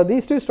 So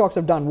these two stocks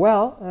have done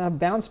well,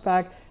 bounced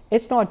back.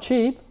 It's not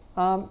cheap,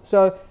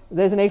 so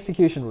there's an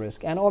execution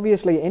risk. And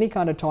obviously any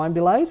kind of time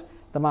delays,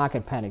 the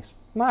market panics.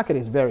 Market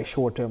is very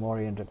short-term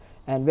oriented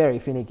and very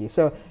finicky.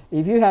 So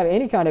if you have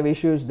any kind of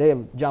issues,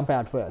 they'll jump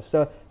out first.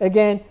 So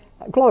again,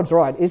 Claude's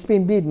right. It's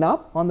been beaten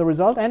up on the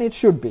result, and it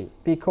should be,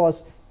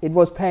 because it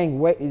was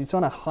paying, it's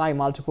on a high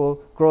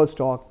multiple growth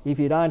stock. If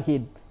you don't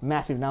hit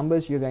massive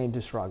numbers, you're going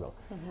to struggle.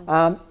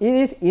 It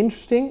is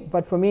interesting,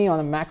 but for me on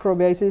a macro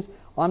basis,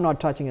 I'm not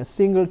touching a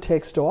single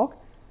tech stock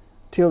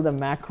till the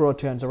macro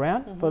turns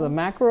around. For the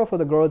macro, for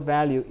the growth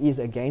value is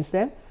against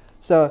them.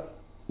 So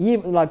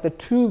even like the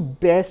two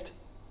best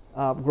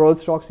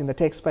growth stocks in the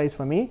tech space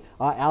for me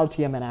are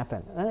Altium and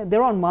Appen.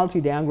 They're on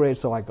multi-downgrade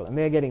cycle and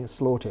they're getting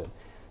slaughtered.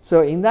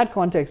 So in that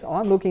context,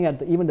 I'm looking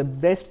at even the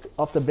best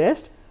of the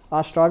best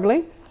are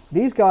struggling.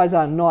 These guys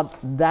are not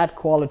that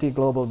quality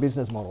global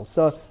business models.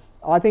 So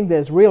I think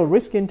there's real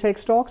risk in tech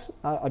stocks.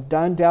 I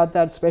don't doubt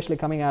that, especially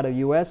coming out of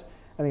US.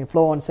 I think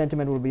flow on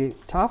sentiment will be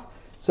tough.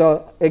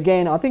 So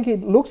again, I think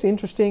it looks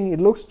interesting,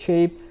 it looks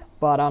cheap,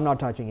 but I'm not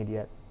touching it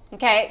yet.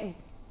 Okay.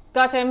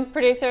 Gautam,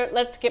 producer,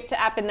 let's skip to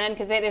Appen then,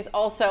 because it is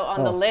also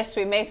on the list.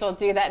 We may as well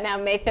do that now.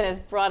 Nathan has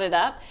brought it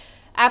up.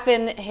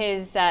 Appen,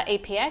 his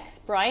APX,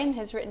 Brian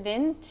has written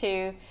in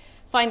to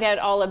find out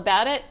all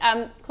about it.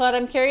 Claude,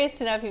 I'm curious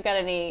to know if you've got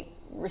any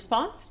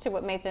response to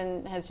what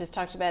Nathan has just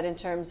talked about in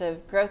terms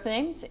of growth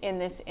names in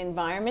this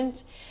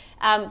environment,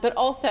 but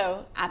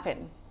also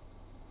Appen.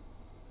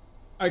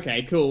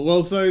 Okay, cool.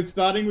 Well, so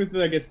starting with,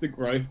 I guess, the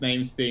growth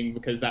names thing,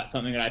 because that's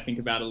something that I think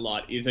about a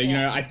lot, is, you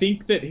know, I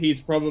think that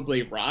he's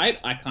probably right.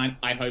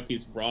 I hope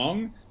he's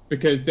wrong,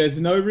 because there's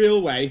no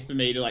real way for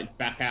me to, like,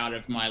 back out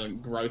of my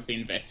growth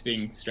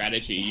investing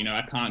strategy. You know,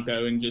 I can't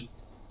go and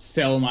just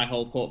sell my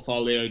whole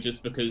portfolio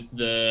just because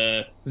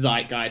the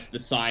zeitgeist, the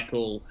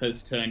cycle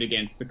has turned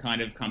against the kind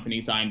of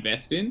companies I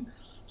invest in.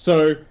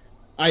 So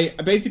I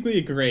basically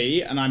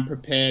agree, and I'm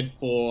prepared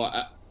for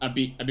a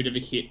bit of a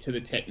hit to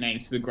the tech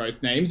names, to the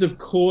growth names. Of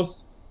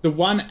course, the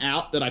one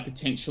out that I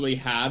potentially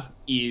have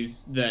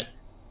is that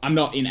I'm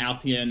not in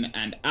Altium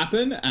and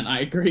Appen, and I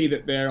agree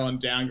that they're on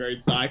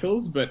downgrade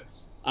cycles, but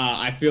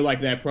I feel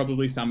like they're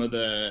probably some of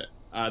the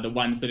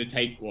ones that are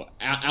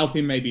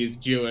Altium maybe is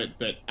due it,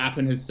 but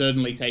Appen has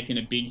certainly taken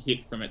a big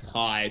hit from its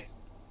highs.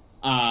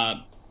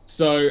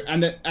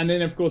 And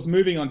then of course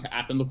moving on to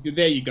Appen, look,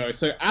 there you go.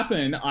 So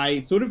Appen, I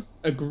sort of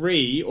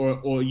agree,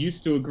 or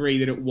used to agree,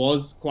 that it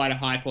was quite a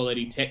high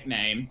quality tech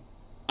name.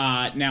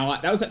 Now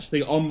that was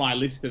actually on my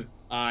list of,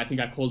 I think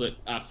I called it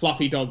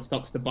fluffy dog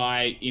stocks to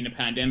buy in a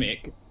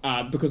pandemic,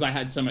 because I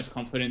had so much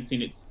confidence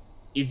in its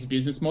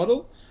business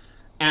model.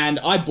 And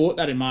I bought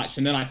that in March,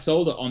 and then I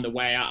sold it on the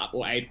way up,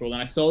 or April,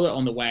 and I sold it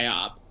on the way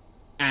up.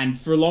 And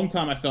for a long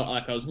time, I felt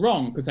like I was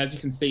wrong, because as you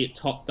can see, it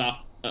topped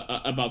off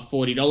above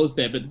 $40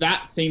 there. But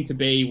that seemed to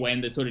be when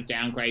the sort of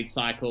downgrade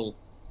cycle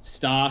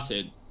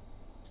started.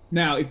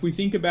 Now, if we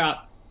think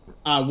about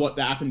what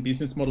the Appen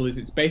business model is,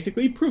 it's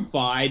basically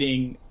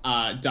providing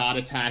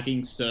data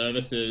tagging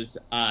services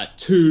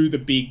to the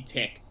big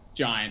tech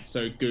giants,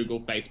 so Google,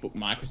 Facebook,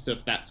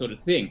 Microsoft, that sort of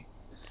thing.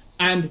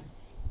 And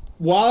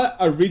while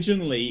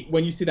originally,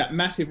 when you see that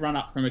massive run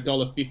up from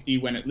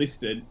 $1.50 when it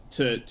listed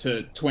to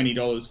 $20,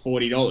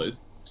 $40,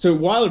 so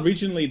while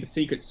originally the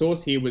secret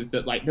sauce here was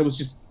that, like, there was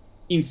just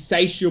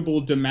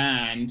insatiable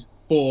demand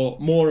for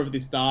more of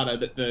this data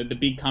that the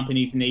big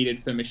companies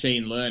needed for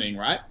machine learning,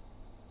 right?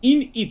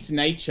 In its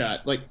nature,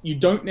 like, you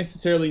don't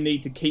necessarily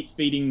need to keep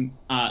feeding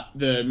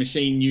the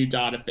machine new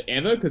data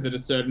forever, because at a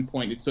certain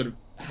point it sort of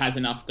has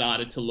enough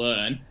data to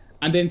learn.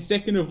 And then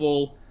second of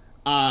all,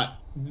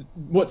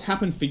 what's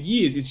happened for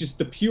years is just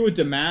the pure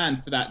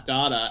demand for that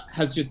data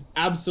has just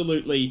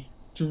absolutely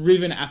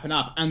driven Appen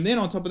up. And then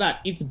on top of that,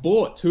 it's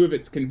bought two of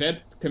its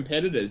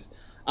competitors,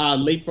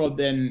 Leapfrog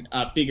and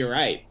Figure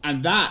 8.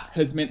 And that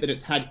has meant that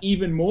it's had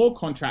even more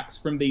contracts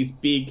from these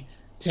big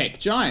tech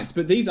giants.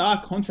 But these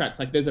are contracts,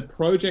 like there's a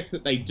project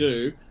that they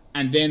do,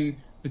 and then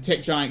the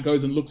tech giant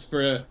goes and looks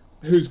for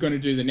who's going to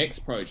do the next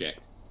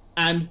project.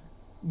 And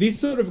this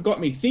sort of got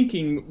me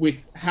thinking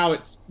with how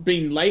it's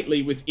been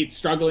lately, with it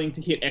struggling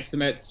to hit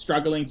estimates,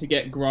 struggling to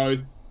get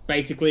growth.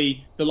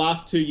 Basically, the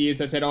last 2 years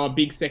they've said, oh, a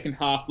big second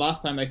half.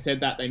 Last time they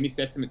said that, they missed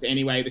estimates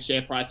anyway, the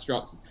share price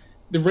drops.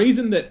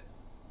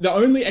 The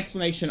only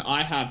explanation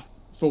I have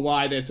for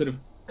why they're sort of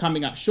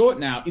coming up short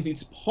now is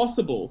it's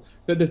possible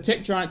that the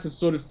tech giants have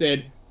sort of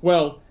said,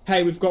 well,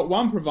 hey, we've got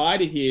one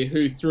provider here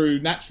who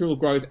through natural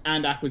growth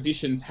and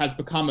acquisitions has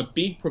become a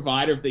big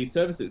provider of these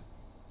services.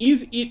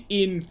 Is it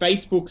in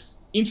Facebook's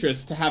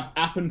interest to have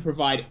Appen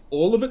provide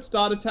all of its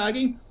data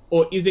tagging,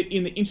 or is it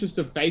in the interest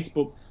of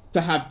Facebook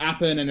to have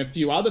Appen and a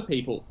few other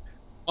people?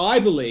 I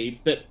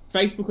believe that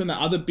Facebook and the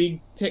other big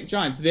tech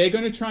giants, they're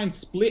going to try and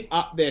split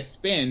up their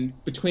spend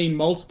between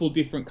multiple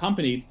different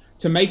companies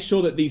to make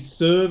sure that these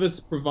service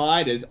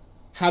providers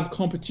have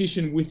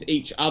competition with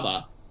each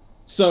other.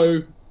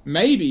 So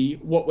maybe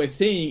what we're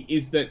seeing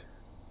is that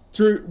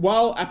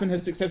while Appen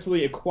has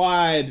successfully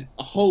acquired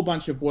a whole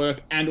bunch of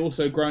work and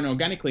also grown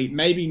organically,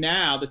 maybe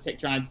now the tech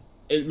giants,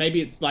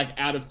 maybe it's like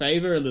out of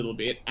favor a little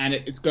bit, and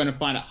it's going to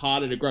find it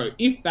harder to grow.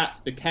 If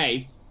that's the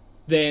case,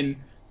 then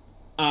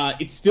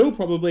it's still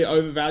probably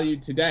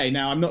overvalued today.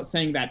 Now, I'm not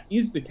saying that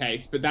is the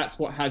case, but that's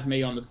what has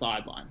me on the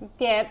sidelines.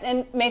 Yeah,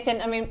 and Nathan,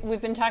 I mean,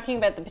 we've been talking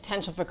about the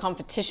potential for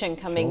competition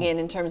coming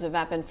in terms of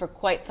Appen for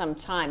quite some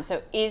time.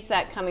 So is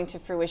that coming to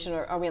fruition,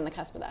 or are we on the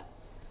cusp of that?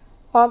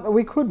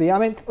 We could be. I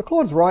mean,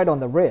 Claude's right on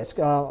the risk.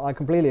 I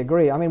completely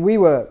agree. I mean, we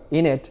were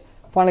in it.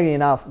 Funnily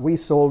enough, we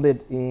sold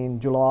it in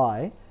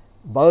July,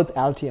 both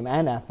Altium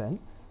and Appen,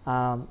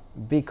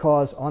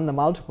 because on the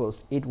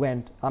multiples, it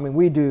went, I mean,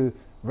 we do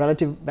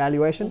relative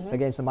valuation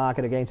against the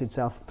market, against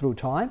itself through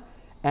time,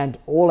 and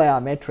all our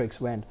metrics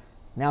went,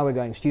 now we're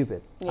going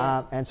stupid.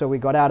 Yeah. And so we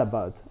got out of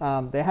both.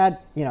 They had,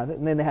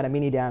 then they had a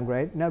mini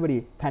downgrade.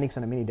 Nobody panics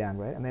on a mini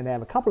downgrade. And then they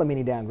have a couple of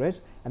mini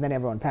downgrades, and then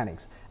everyone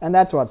panics. And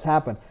that's what's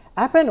happened.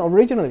 Appen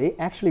originally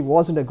actually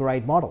wasn't a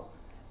great model.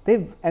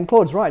 And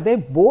Claude's right, they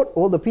bought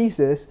all the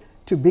pieces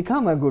to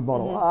become a good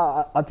model.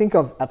 I think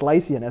of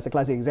Atlassian as a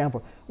classic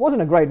example. It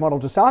wasn't a great model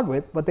to start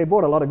with, but they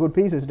bought a lot of good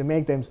pieces to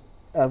make them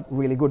a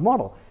really good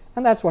model.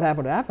 And that's what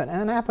happened to Appen.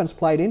 And Appen's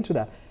played into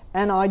that.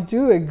 And I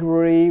do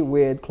agree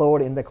with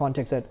Claude in the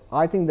context that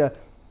I think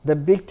the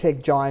big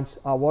tech giants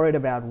are worried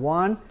about,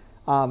 one,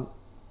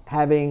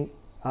 having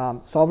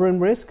sovereign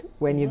risk.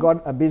 When you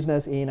got a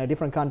business in a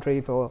different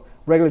country for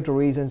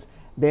regulatory reasons,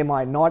 they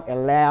might not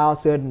allow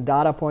certain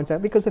data points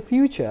out, because the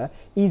future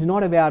is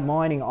not about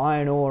mining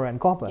iron ore and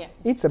copper. Yeah.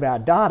 It's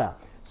about data.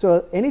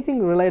 So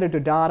anything related to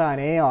data and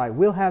AI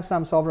will have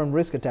some sovereign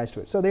risk attached to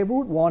it. So they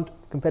would want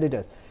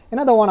competitors.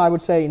 Another one I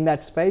would say in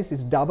that space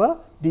is Dubber,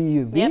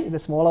 D-U-B. Yep. The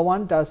smaller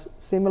one does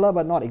similar,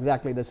 but not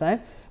exactly the same.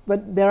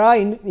 But there are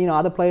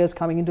other players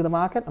coming into the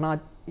market, and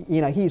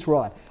he's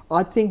right.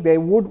 I think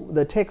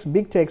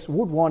big techs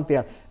would want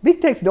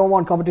big techs don't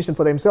want competition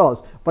for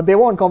themselves, but they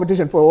want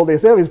competition for all their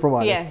service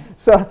providers. Yeah.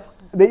 So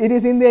it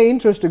is in their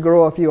interest to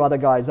grow a few other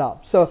guys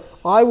up. So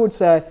I would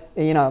say,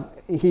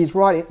 he's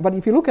right. But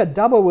if you look at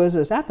Dubber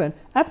versus Appen,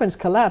 Appen's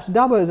collapsed,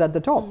 Dubber is at the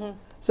top.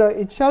 So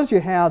it shows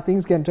you how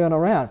things can turn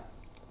around.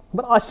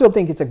 But I still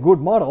think it's a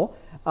good model.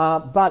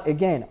 But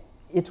again,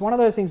 it's one of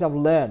those things I've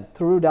learned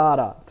through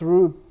data,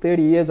 through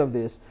 30 years of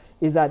this,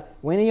 is that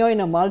when you're in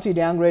a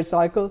multi-downgrade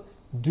cycle,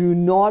 do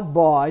not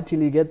buy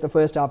till you get the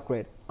first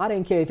upgrade. I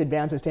don't care if it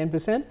bounces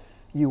 10%,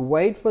 you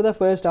wait for the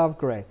first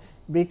upgrade,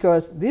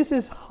 because this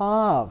is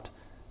halved.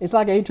 It's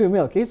like A2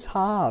 milk, it's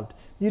halved.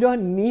 You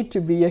don't need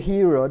to be a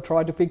hero,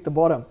 try to pick the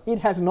bottom. It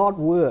has not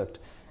worked.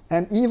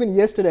 And even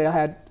yesterday I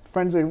had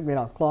friends,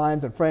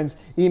 clients and friends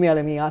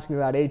emailing me asking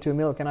about A2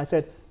 milk, and I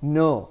said,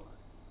 no.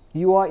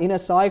 You are in a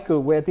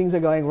cycle where things are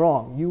going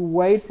wrong. You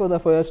wait for the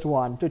first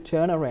one to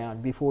turn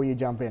around before you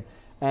jump in.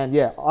 And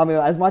yeah, I mean,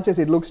 as much as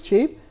it looks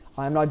cheap,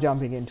 I'm not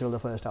jumping in till the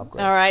first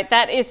upgrade. All right,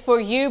 that is for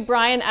you,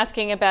 Brian,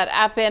 asking about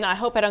Appen. I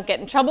hope I don't get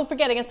in trouble for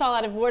getting us all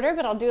out of order,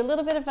 but I'll do a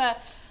little bit of a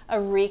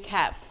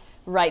recap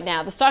right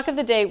now. The stock of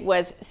the day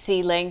was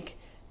C-Link.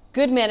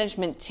 Good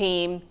management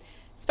team.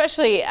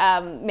 Especially,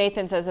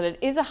 Nathan says that it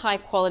is a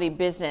high-quality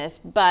business,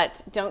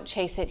 but don't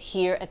chase it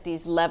here at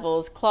these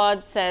levels.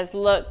 Claude says,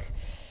 look,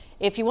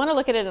 if you want to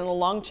look at it on a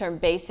long-term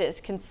basis,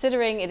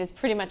 considering it is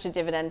pretty much a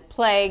dividend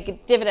play,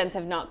 dividends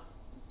have not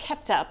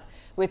kept up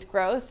with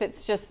growth.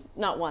 It's just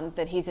not one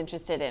that he's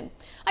interested in.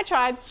 I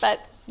tried,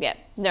 but yeah,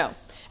 no.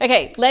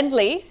 Okay,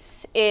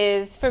 Lend-Lease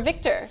is for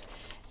Victor.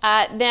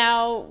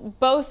 Now,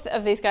 both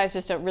of these guys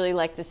just don't really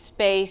like the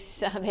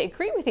space. They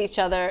agree with each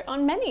other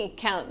on many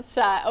counts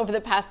over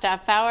the past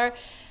half hour.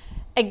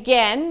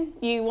 Again,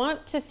 you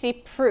want to see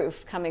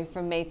proof coming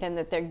from Nathan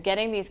that they're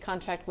getting these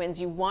contract wins.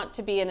 You want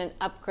to be in an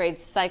upgrade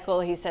cycle.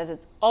 He says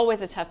it's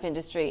always a tough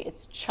industry.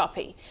 It's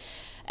choppy.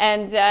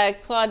 And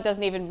Claude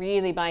doesn't even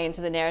really buy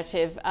into the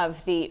narrative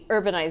of the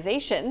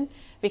urbanization,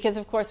 because,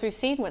 of course, we've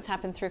seen what's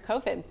happened through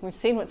COVID. We've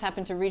seen what's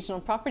happened to regional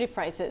property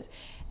prices.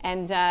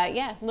 And,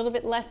 a little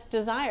bit less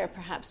desire,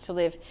 perhaps, to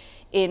live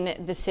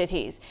in the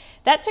cities.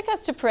 That took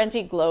us to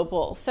Parenti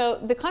Global. So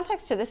the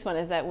context to this one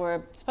is that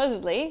we're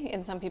supposedly,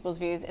 in some people's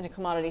views, in a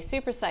commodity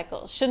super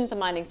cycle. Shouldn't the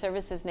mining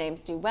services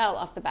names do well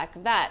off the back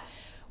of that?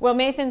 Well,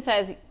 Nathan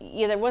says,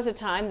 yeah, there was a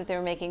time that they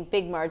were making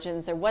big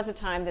margins. There was a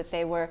time that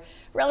they were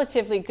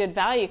relatively good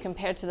value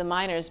compared to the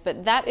miners,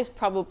 but that is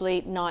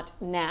probably not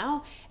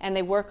now, and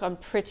they work on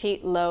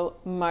pretty low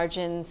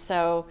margins.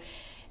 So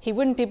he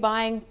wouldn't be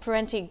buying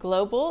Parenti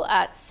Global.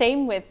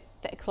 Same with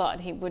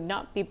Claude. He would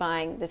not be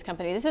buying this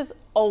company. This is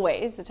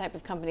always the type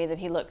of company that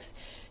he looks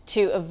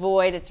to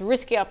avoid. It's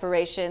risky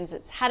operations.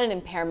 It's had an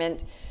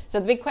impairment.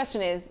 So the big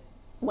question is,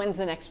 when's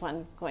the next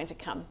one going to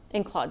come,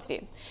 in Claude's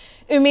view?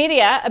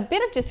 Umedia, a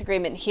bit of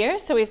disagreement here.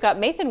 So we've got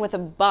Nathan with a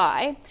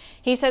buy.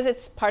 He says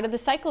it's part of the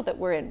cycle that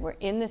we're in. We're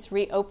in this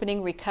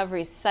reopening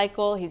recovery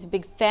cycle. He's a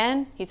big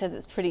fan. He says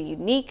it's pretty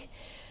unique.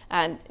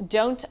 And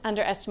don't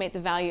underestimate the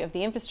value of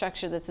the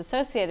infrastructure that's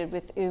associated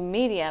with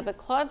Umedia. But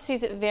Claude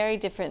sees it very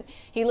different.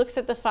 He looks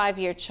at the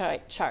 5-year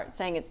chart,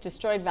 saying it's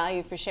destroyed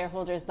value for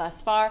shareholders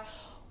thus far.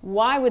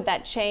 Why would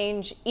that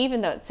change?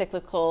 Even though it's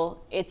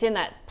cyclical, it's in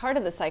that part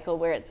of the cycle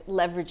where it's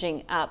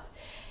leveraging up.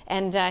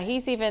 And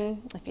he's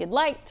even, if you'd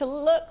like to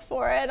look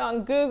for it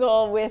on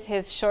Google, with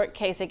his short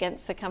case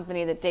against the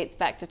company that dates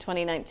back to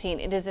 2019.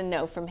 It is a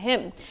no from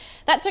him.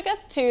 That took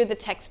us to the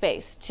tech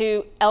space,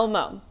 to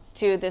Elmo,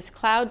 to this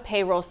cloud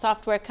payroll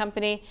software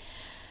company.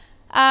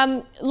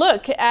 Claude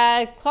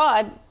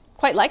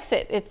quite likes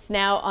it. It's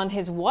now on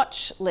his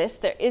watch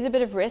list. There is a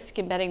bit of risk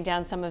in betting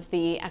down some of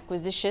the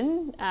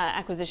acquisitions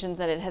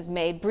that it has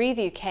made. Breathe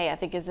UK, I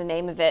think, is the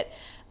name of it.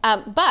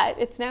 But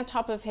it's now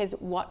top of his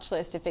watch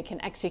list if it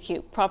can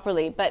execute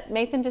properly. But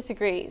Nathan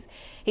disagrees.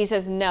 He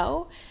says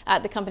no,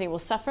 the company will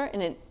suffer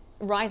in a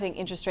rising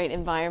interest rate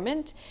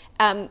environment.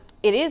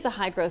 It is a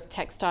high growth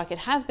tech stock. It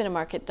has been a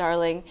market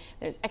darling.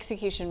 There's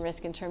execution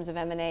risk in terms of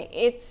M&A.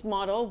 Its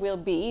model will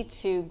be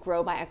to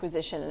grow by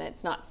acquisition, and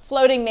it's not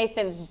floating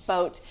Nathan's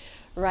boat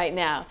right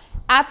now.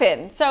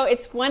 Appen. So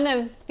it's one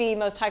of the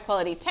most high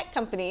quality tech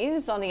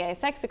companies on the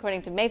ASX,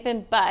 according to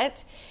Nathan,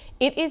 but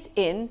it is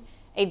in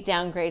a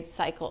downgrade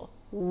cycle.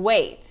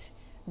 Wait,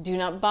 do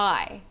not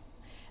buy.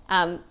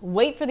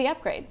 Wait for the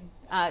upgrade.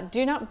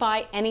 Do not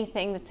buy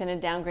anything that's in a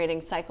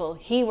downgrading cycle.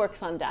 He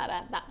works on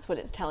data. That's what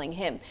it's telling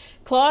him.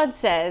 Claude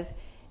says,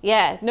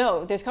 yeah,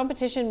 no, there's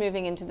competition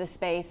moving into the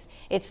space.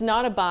 It's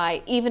not a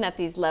buy, even at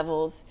these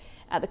levels.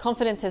 The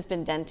confidence has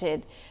been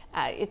dented.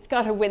 It's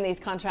got to win these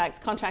contracts.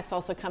 Contracts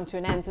also come to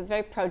an end, so it's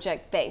very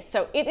project-based.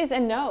 So it is a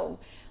no.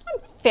 I'm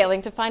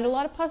failing to find a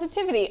lot of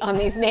positivity on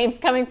these names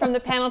coming from the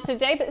panel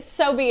today, but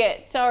so be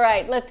it. All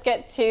right, let's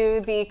get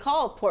to the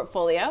call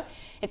portfolio.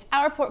 It's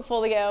our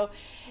portfolio.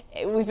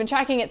 We've been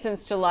tracking it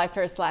since July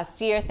 1st last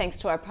year, thanks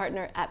to our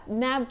partner at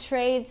NAB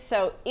Trade.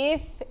 So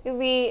if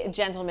the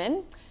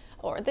gentlemen,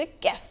 or the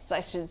guests, I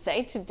should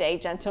say, today,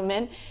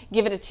 gentlemen,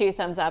 give it a 2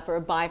 thumbs up or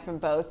a buy from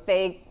both,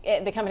 the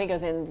company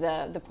goes in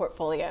the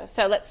portfolio.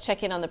 So let's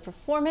check in on the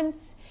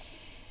performance.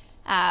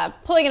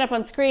 Pulling it up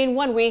on screen,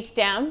 1 week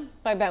down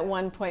by about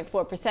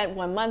 1.4%,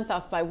 1 month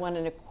off by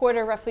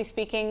 1.25%, roughly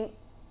speaking.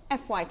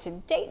 FY to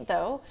date,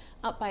 though,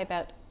 up by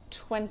about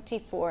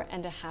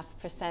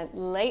 24.5%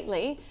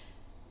 lately.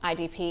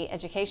 IDP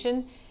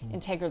Education,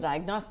 Integral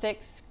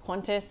Diagnostics,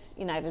 Qantas,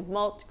 United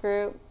Malt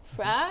Group.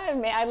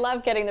 I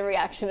love getting the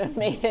reaction of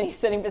Nathan. He's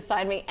sitting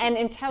beside me. And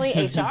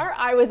IntelliHR,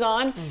 I was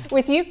on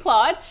with you,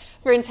 Claude,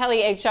 for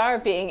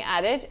IntelliHR being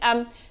added.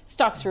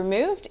 Stocks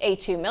removed,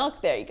 A2 Milk,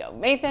 there you go,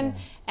 Nathan,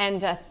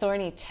 and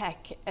Thorny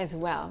Tech as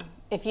well.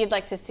 If you'd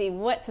like to see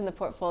what's in the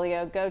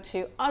portfolio, go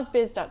to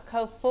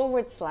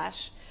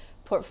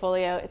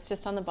ausbiz.co/portfolio. It's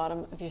just on the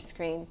bottom of your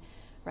screen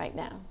right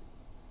now.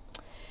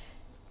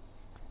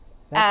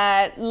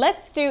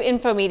 Let's do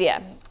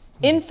Infomedia.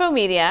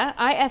 Infomedia,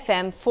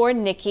 IFM for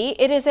Nikki.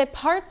 It is a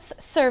parts,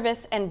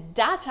 service, and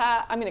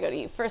data, I'm going to go to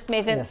you first,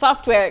 Nathan,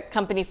 software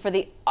company for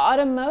the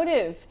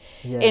automotive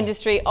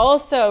industry.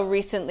 Also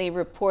recently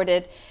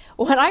reported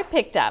what I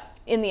picked up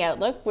in the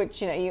Outlook,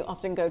 which you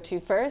often go to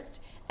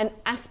first, an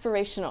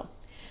aspirational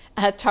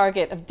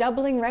target of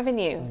doubling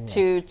revenue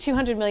to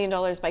 $200 million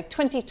by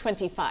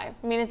 2025.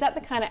 I mean, is that the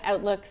kind of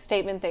Outlook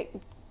statement that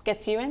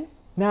gets you in?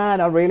 No,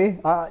 not really.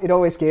 It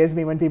always scares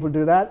me when people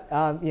do that.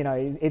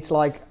 It's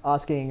like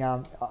asking,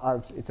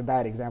 it's a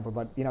bad example,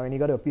 but when you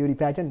go to a beauty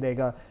pageant, they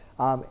go,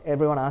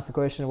 everyone asks the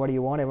question, what do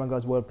you want? Everyone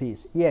goes, world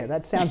peace. Yeah,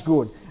 that sounds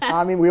good.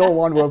 I mean, we all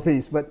want world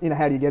peace, but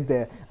how do you get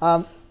there?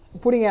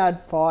 Putting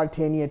out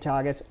 5-10-year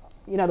targets.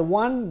 The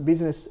one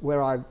business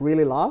where I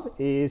really love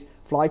is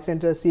Flight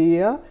Centre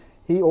CEO.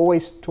 He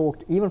always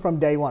talked, even from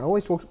day one,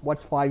 always talked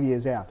what's 5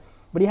 years out.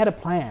 But he had a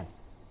plan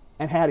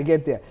and how to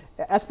get there.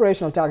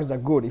 Aspirational targets are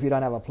good. If you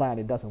don't have a plan,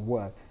 it doesn't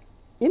work.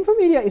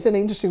 Infomedia is an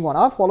interesting one.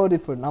 I've followed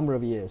it for a number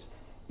of years.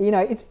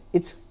 It's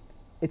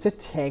a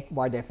tech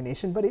by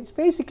definition, but it's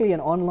basically an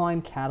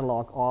online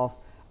catalog of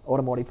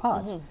automotive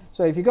parts.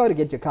 So if you go to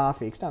get your car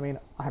fixed, I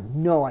have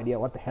no idea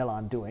what the hell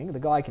I'm doing. The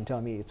guy can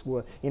tell me it's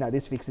worth,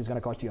 this fix is going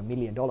to cost you $1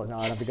 million. And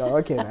I have to go,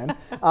 okay then.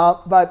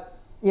 But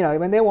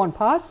when they want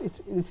parts,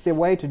 it's their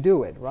way to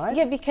do it, right?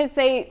 Yeah, because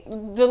the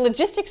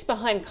logistics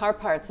behind car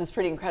parts is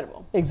pretty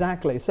incredible.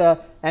 Exactly. So,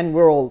 and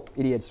we're all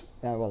idiots.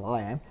 Well,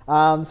 I am.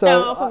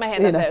 No, I'll put my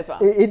hand up there as well.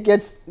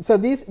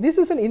 This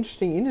is an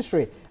interesting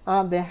industry.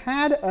 They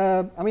had,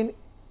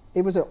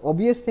 it was an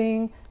obvious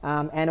thing,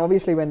 and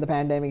obviously when the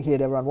pandemic hit,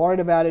 everyone worried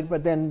about it.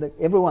 But then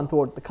everyone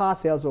thought the car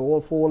sales were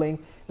all falling.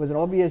 It was an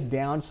obvious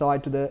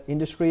downside to the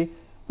industry.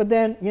 But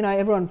then,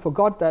 everyone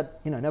forgot that,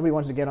 nobody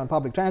wants to get on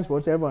public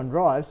transport, so everyone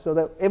drives, so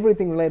that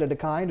everything related to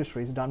car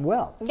industry is done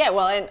well. Yeah,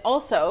 well, and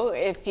also,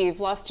 if you've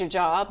lost your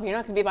job, you're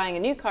not going to be buying a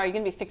new car, you're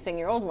going to be fixing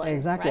your old one.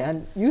 Exactly, right?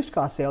 And used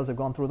car sales have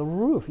gone through the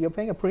roof. You're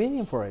paying a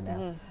premium for it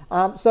now.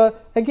 So,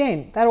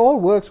 again, that all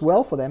works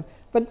well for them,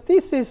 but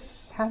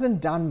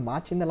hasn't done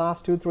much in the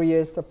last 2-3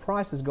 years. The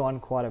price has gone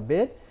quite a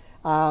bit.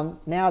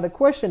 Now the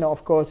question,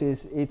 of course,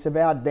 is it's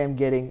about them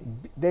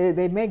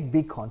they make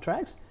big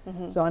contracts.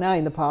 So I know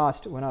in the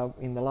past,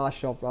 in the last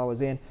shop I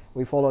was in,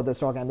 we followed the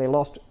stock and they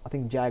lost, I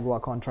think, Jaguar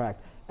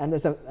contract, and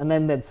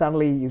then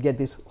suddenly you get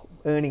this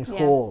earnings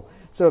haul.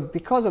 So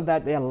because of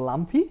that, they're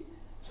lumpy.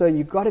 So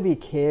you've got to be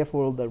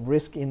careful of the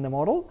risk in the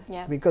model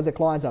because the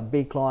clients are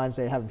big clients.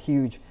 They have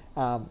huge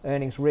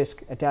earnings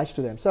risk attached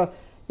to them. So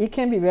it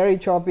can be very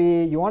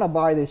choppy. You want to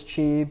buy this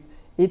cheap.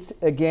 It's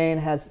again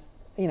has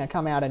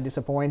come out and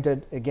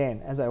disappointed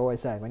again. As I always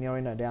say, when you're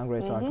in a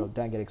downgrade cycle,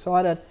 don't get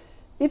excited.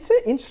 It's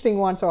an interesting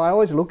one, so I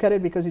always look at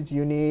it because it's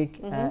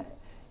unique. Buy,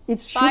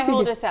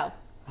 hold, or sell.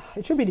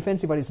 It should be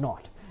defensive, but it's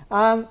not.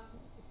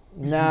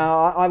 No,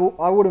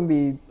 I wouldn't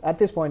be, at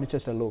this point it's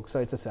just a look, so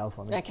it's a sell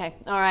for me. Okay,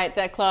 all right,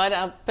 Claude,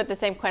 I'll put the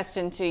same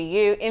question to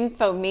you.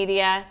 Info,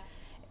 media,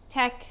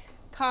 tech,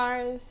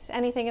 cars,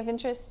 anything of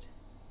interest?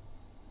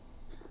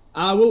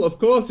 Well, of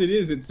course it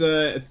is. It's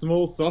a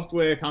small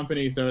software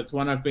company, so it's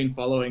one I've been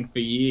following for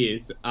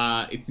years.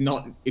 It's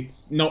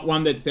not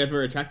one that's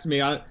ever attracted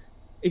me.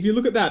 If you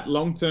look at that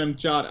long-term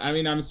chart, I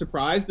mean, I'm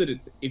surprised that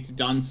it's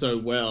done so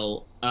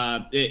well.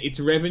 Its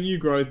revenue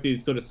growth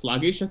is sort of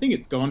sluggish. I think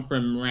it's gone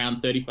from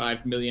around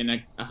 35 million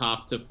and a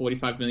half to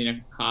 45 million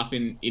and a half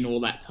in all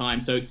that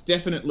time. So it's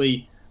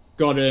definitely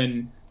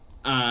gotten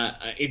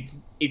its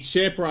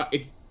share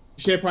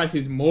price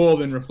is more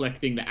than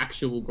reflecting the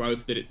actual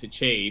growth that it's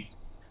achieved.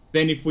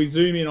 Then if we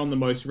zoom in on the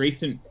most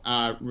recent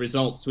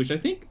results, which I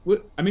think,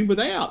 were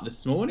they out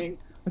this morning?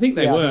 I think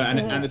they were,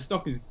 and the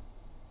stock is,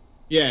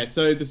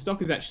 so the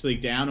stock is actually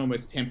down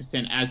almost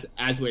 10%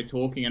 as we're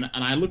talking, and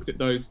I looked at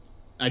those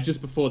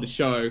just before the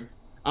show.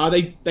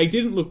 They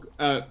didn't look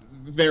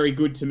very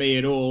good to me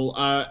at all.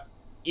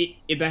 They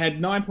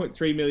had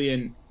 9.3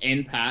 million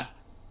NPAT,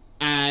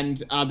 and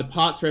the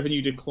parts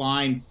revenue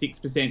declined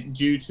 6%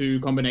 due to a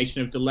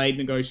combination of delayed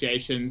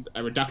negotiations,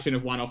 a reduction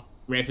of one-off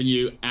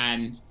revenue,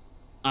 and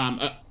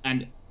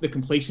the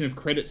completion of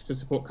credits to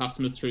support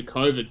customers through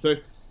COVID. So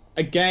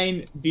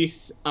again,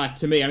 this,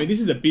 to me, I mean,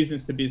 this is a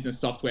business-to-business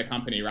software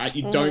company, right?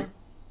 You don't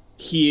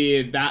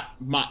hear that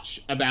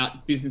much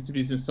about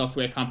business-to-business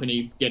software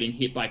companies getting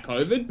hit by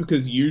COVID,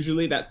 because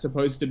usually that's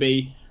supposed to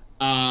be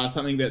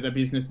something that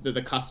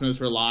the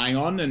customer's relying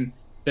on, and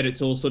that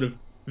it's all sort of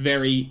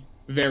very,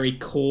 very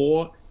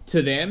core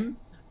to them.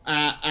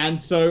 And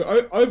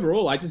so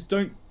overall,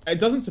 it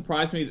doesn't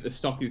surprise me that the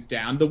stock is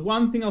down. The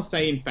one thing I'll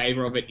say in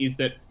favor of it is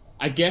that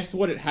I guess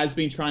what it has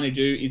been trying to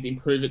do is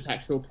improve its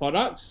actual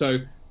product. So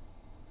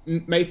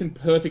Nathan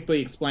perfectly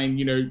explained,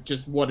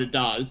 just what it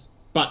does.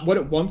 But what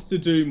it wants to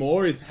do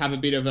more is have a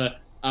bit of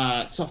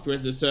a software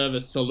as a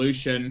service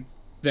solution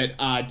that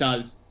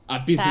does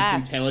business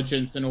SaaS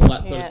intelligence and all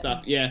that sort of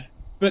stuff. Yeah.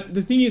 But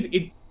the thing is,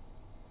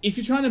 if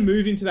you're trying to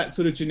move into that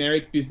sort of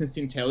generic business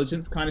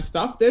intelligence kind of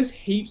stuff, there's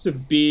heaps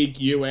of big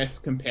US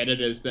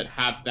competitors that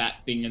have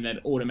that thing and that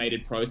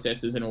automated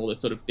processes and all this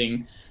sort of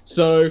thing.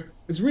 So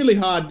it's really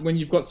hard when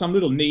you've got some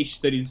little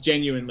niche that is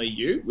genuinely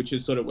you, which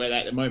is sort of where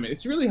they're at the moment.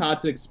 It's really hard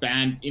to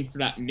expand into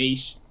that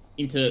niche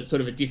into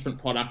sort of a different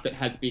product that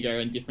has bigger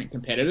and different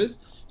competitors.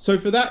 So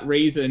for that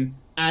reason,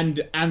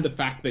 and the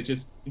fact that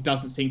just it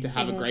doesn't seem to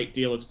have a great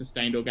deal of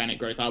sustained organic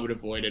growth, I would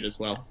avoid it as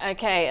well.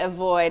 Okay,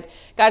 avoid.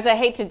 Guys, I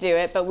hate to do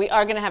it, but we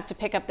are going to have to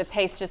pick up the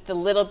pace just a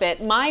little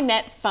bit. My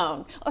Net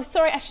Phone. Oh,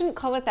 sorry, I shouldn't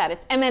call it that.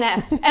 It's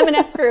MNF.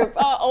 MNF Group.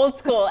 Oh, old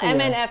school.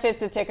 MNF is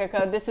the ticker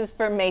code. This is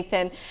for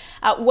Nathan.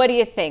 What do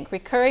you think?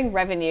 Recurring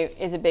revenue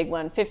is a big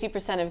one.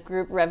 50% of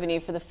group revenue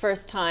for the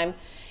first time.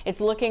 It's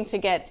looking to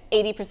get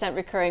 80%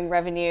 recurring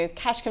revenue.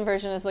 Cash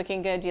conversion is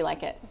looking good. Do you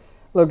like it?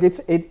 Look, it's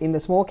in the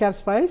small cap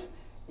space.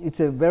 It's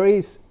a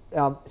very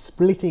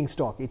splitting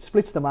stock. It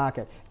splits the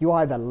market. You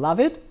either love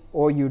it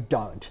or you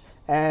don't.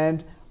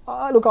 And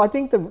look, I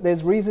think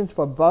there's reasons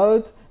for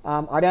both.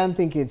 I don't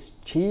think it's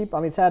cheap. I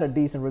mean, it's had a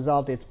decent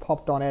result. It's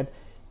popped on it.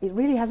 It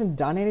really hasn't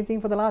done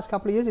anything for the last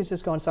couple of years. It's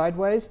just gone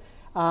sideways.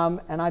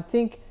 And I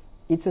think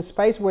it's a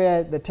space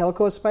where the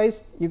telco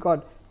space, you've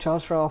got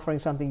Telstra offering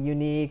something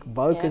unique.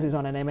 Vocus is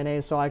on an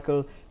M&A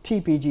cycle.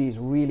 TPG is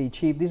really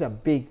cheap. These are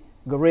big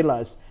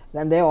gorillas.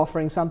 And they're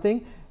offering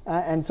something.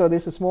 And so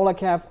there's a smaller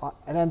cap.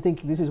 I don't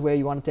think this is where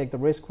you want to take the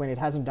risk when it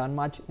hasn't done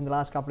much in the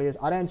last couple of years.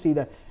 I don't see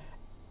the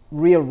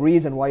real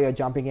reason why you're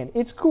jumping in.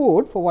 It's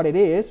good for what it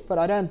is, but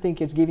I don't think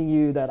it's giving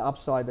you that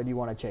upside that you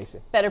want to chase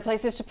it. Better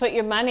places to put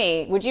your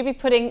money. Would you be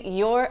putting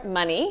your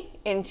money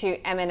into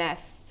MNF,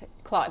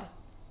 Claude?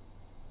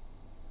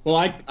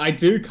 Well, I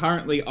do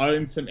currently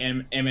own some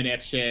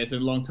MNF shares,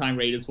 and long-time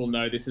readers will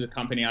know this is a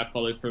company I've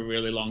followed for a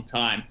really long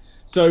time.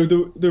 So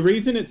the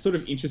reason it's sort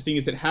of interesting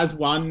is it has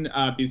one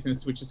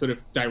business, which is sort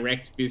of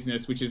direct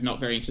business, which is not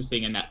very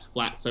interesting, and that's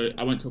flat. So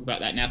I won't talk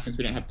about that now since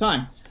we don't have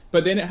time.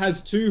 But then it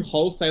has two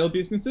wholesale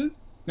businesses.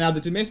 Now,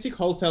 the domestic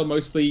wholesale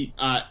mostly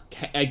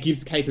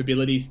gives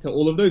capabilities to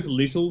all of those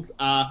little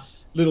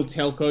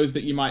telcos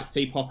that you might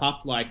see pop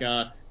up, like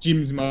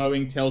Jim's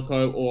Mowing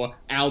Telco or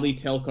Aldi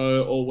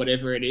Telco or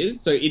whatever it is.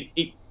 So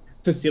it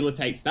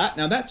facilitates that.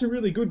 Now, that's a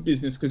really good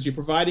business because you're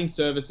providing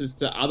services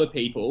to other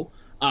people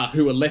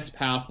who are less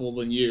powerful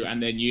than you,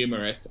 and they're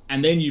numerous.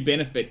 And then you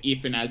benefit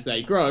if and as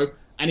they grow.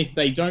 And if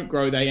they don't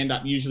grow, they end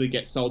up usually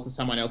get sold to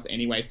someone else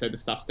anyway, so the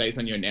stuff stays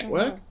on your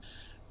network.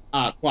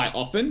 Quite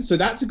often. So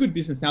that's a good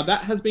business. Now,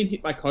 that has been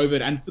hit by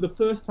COVID, and for the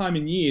first time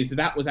in years,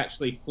 that was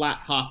actually flat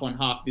half on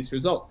half this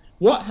result.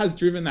 What has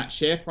driven that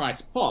share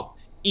price pop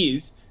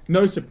is,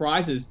 no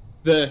surprises,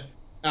 the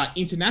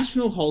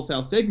international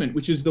wholesale segment,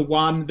 which is the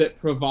one that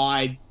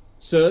provides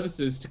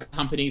services to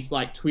companies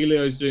like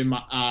Twilio, Zoom,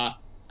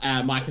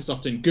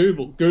 Microsoft and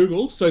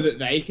Google, so that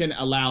they can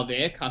allow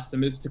their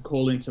customers to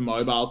call into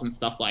mobiles and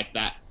stuff like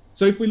that.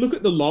 So if we look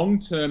at the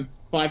long-term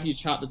 5-year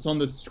chart that's on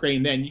the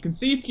screen then, you can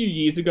see a few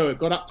years ago it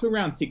got up to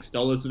around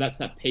 $6, so that's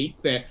that peak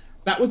there.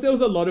 there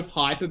was a lot of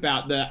hype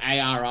about the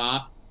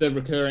ARR, the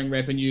recurring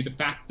revenue, the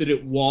fact that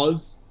it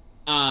was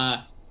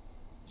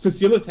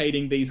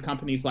facilitating these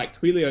companies like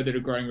Twilio that are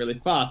growing really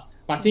fast.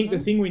 But I think the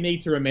thing we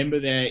need to remember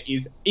there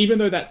is, even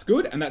though that's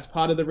good, and that's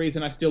part of the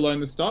reason I still own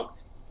the stock,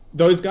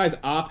 those guys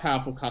are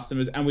powerful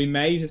customers, and we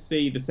may just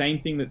see the same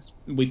thing that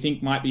we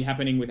think might be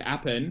happening with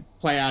Appen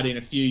play out in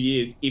a few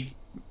years if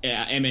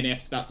MNF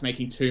starts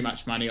making too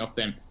much money off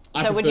them.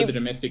 I prefer the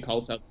domestic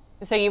wholesale.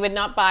 So you would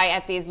not buy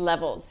at these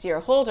levels? You're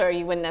a holder,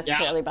 you wouldn't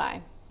necessarily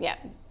buy? Yeah.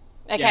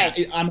 Okay.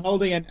 Yeah, I'm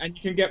holding, and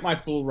you can get my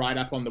full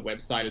write-up on the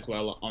website as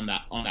well on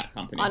that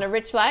company. On A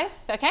Rich Life?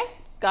 Okay.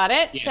 Got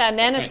it. Yeah,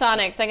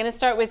 Nanosonics. I'm going to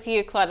start with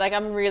you, Claude.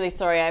 I'm really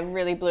sorry. I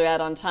really blew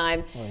out on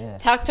time. Oh, yeah.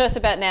 Talk to us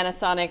about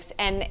Nanosonics.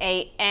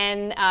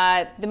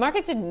 NAN. The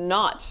market did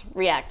not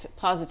react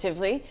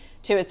positively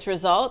to its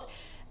result.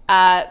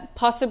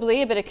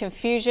 Possibly a bit of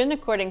confusion,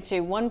 according to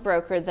one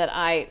broker that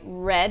I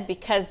read,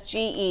 because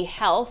GE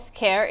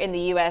Healthcare in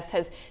the US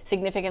has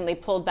significantly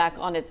pulled back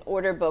on its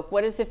order book.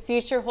 What does the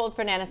future hold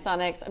for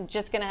Nanosonics? I'm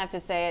just going to have to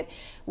say it.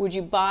 Would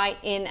you buy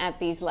in at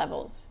these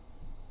levels?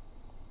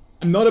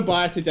 I'm not a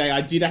buyer today. I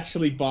did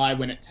actually buy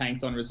when it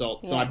tanked on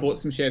results. So I bought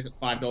some shares at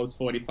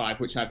 $5.45,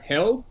 which I've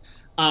held.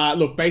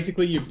 Look,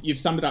 basically, you've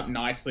summed it up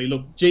nicely.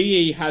 Look,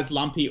 GE has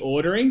lumpy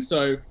ordering,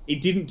 so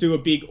it didn't do a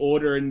big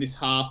order in this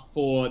half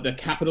for the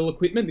capital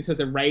equipment. This is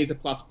a razor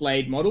plus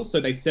blade model,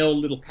 so they sell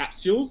little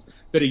capsules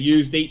that are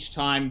used each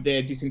time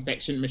their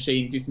disinfection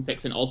machine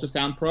disinfects an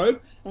ultrasound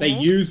probe. They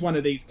use one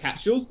of these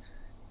capsules.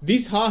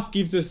 This half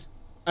gives us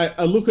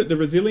a look at the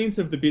resilience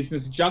of the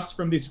business just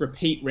from this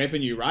repeat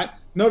revenue, right?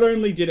 Not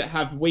only did it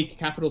have weak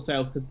capital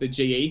sales because of the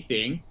GE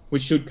thing,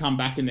 which should come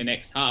back in the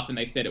next half, and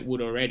they said it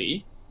would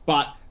already,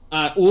 but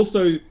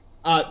also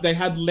they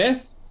had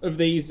less of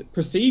these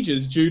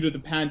procedures due to the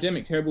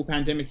terrible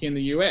pandemic in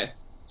the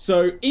US.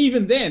 So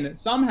even then,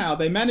 somehow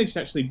they managed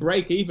to actually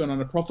break even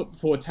on a profit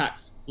before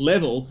tax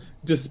level,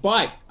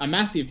 despite a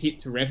massive hit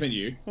to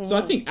revenue. So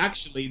I think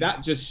actually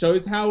that just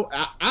shows how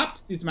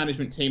apt this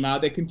management team are.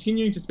 They're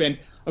continuing to spend.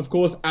 Of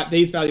course, at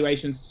these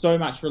valuations, so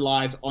much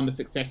relies on the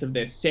success of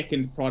their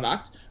second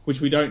product,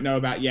 which we don't know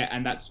about yet,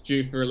 and that's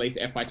due for release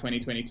FY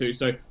 2022.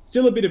 So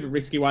still a bit of a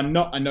risky one,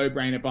 not a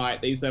no-brainer buy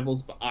at these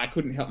levels, but I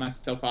couldn't help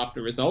myself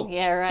after results.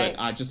 Yeah, right.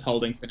 But just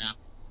holding for now.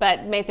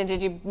 But Nathan,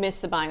 did you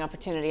miss the buying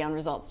opportunity on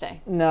results day?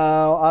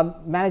 No,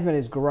 management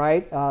is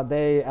great.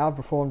 They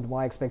outperformed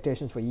my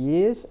expectations for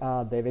years.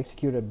 They've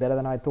executed better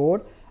than I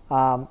thought.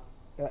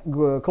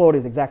 Claude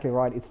is exactly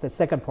right. It's the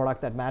second product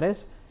that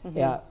matters.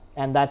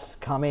 And that's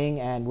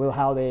coming, and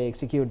how they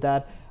execute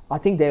that. I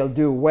think they'll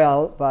do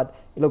well, but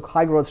look,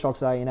 high growth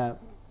stocks are in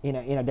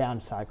a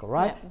down cycle,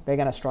 right? Yeah. They're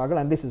going to struggle,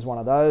 and this is one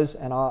of those,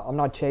 and I'm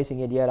not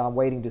chasing it yet. I'm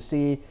waiting to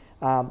see.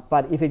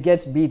 But if it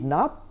gets beaten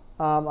up,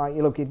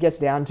 look, it gets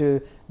down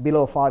to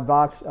below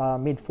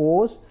 $5, mid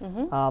fours,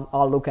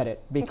 I'll look at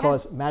it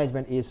because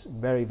management is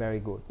very, very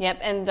good. Yep,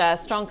 and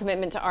strong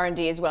commitment to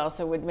R&D as well,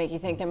 so it would make you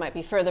think there might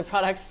be further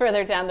products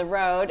further down the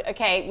road.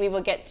 Okay, we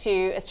will get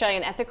to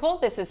Australian Ethical.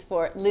 This is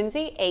for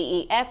Lindsay.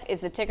 AEF is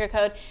the ticker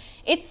code.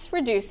 It's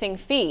reducing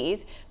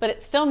fees, but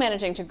it's still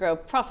managing to grow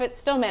profits,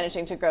 still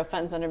managing to grow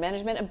funds under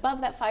management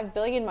above that 5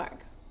 billion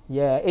mark.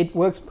 Yeah, it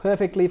works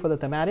perfectly for the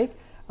thematic.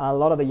 A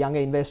lot of the younger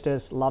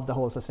investors love the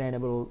whole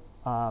sustainable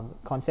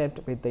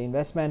concept with the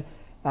investment.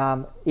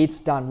 It's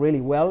done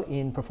really well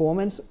in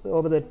performance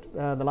over the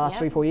last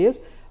 3-4 years,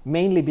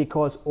 mainly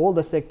because all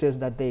the sectors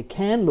that they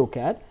can look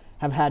at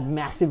have had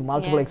massive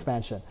multiple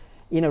expansion.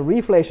 In a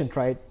reflation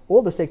trade,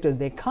 all the sectors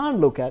they can't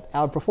look at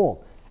outperform,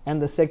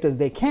 and the sectors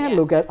they can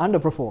look at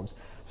underperforms.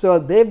 So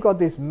they've got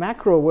this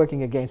macro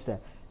working against them.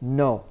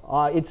 No,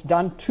 it's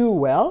done too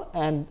well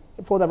and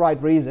for the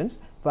right reasons,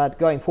 but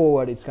going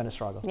forward, it's going to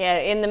struggle. Yeah,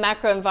 in the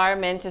macro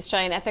environment,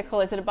 Australian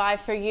Ethical, is it a buy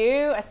for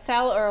you, a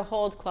sell or a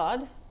hold,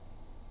 Claude?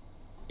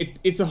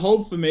 It's a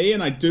hold for me,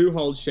 and I do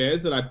hold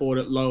shares that I bought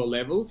at lower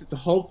levels. It's a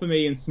hold for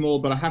me in small,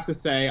 but I have to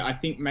say, I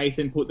think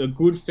Nathan put a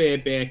good fair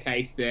bear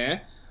case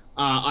there.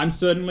 I'm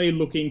certainly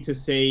looking to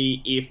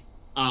see if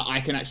I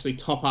can actually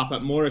top up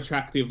at more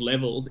attractive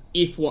levels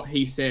if what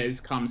he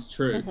says comes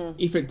true.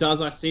 If it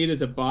does, I see it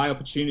as a buy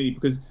opportunity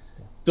because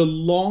the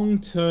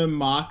long-term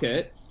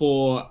market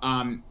for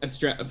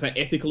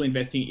ethical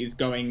investing is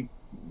getting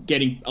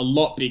a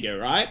lot bigger,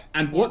 right?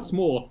 And what's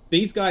more,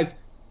 these guys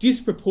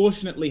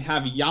disproportionately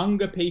have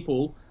younger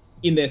people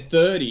in their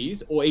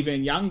 30s or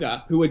even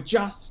younger who are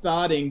just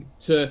starting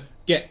to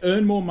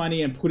earn more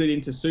money and put it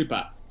into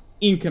super,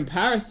 in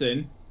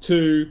comparison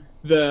to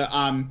the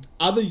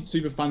other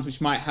super funds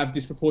which might have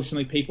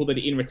disproportionately people that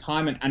are in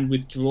retirement and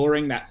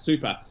withdrawing that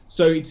super.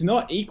 So it's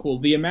not equal.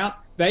 The amount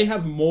they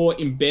have more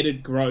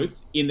embedded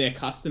growth in their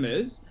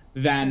customers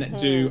than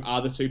do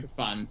other super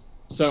funds.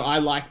 So I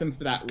like them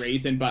for that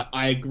reason, but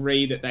I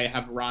agree that they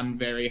have run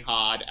very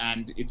hard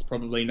and it's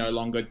probably no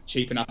longer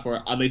cheap enough,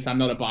 or at least I'm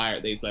not a buyer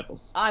at these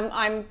levels. I'm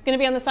going to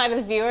be on the side of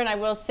the viewer, and I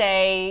will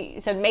say,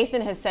 so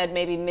Nathan has said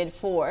maybe mid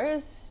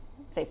fours.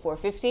 say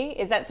 $4.50?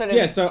 Is that sort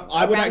of so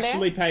I would around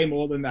actually there? pay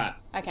more than that.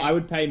 Okay. I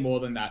would pay more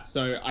than that.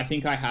 So I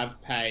think I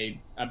have paid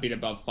a bit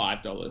above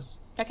 $5.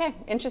 Okay,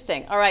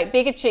 interesting. All right,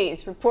 Bigger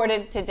Cheese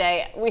reported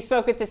today. We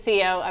spoke with the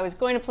CEO. I was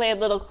going to play a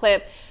little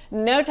clip.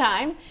 No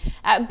time.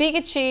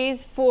 Bigger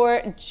Cheese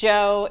for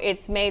Joe.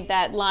 It's made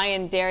that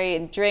Lion Dairy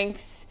and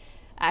Drinks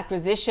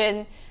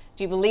acquisition.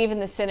 Do you believe in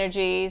the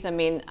synergies? I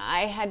mean,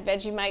 I had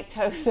Vegemite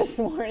toast this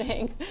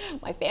morning.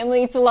 My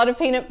family eats a lot of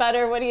peanut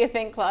butter. What do you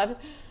think, Claude?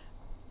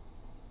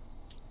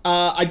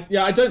 I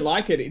don't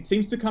like it. It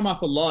seems to come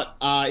up a lot.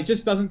 It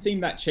just doesn't seem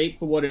that cheap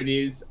for what it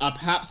is.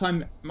 Perhaps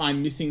I'm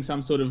missing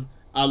some sort of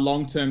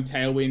long-term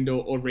tailwind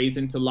or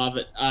reason to love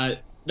it.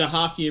 The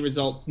half-year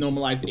results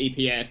normalized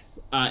EPS,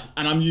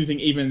 and I'm using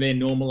even their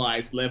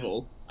normalized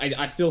level.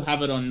 I still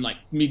have it on like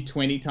mid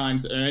 20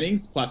 times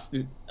earnings. Plus,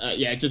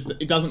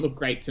 it doesn't look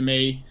great to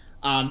me.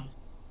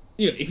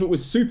 If it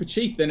was super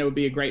cheap, then it would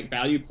be a great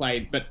value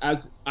play. But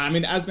as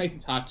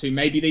Nathan's hard to,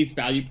 maybe these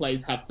value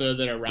plays have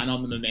further to run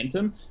on the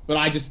momentum. But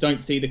I just don't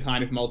see the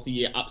kind of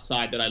multi-year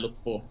upside that I look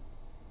for.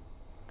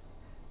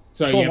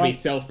 So be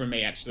sell from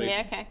me actually.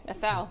 Yeah, okay, a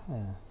sell.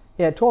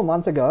 Yeah, 12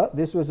 months ago,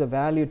 this was a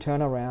value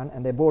turnaround,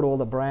 and they bought all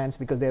the brands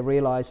because they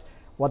realized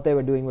what they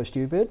were doing was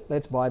stupid.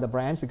 Let's buy the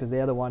brands because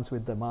they're the ones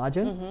with the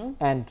margin,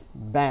 and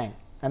bang.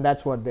 And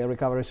that's what their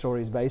recovery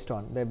story is based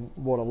on. They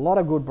bought a lot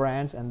of good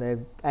brands,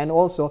 and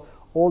also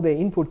all their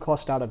input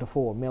costs started to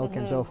fall, milk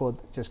and so forth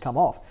just come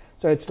off.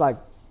 So it's like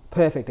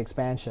perfect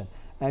expansion.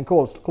 And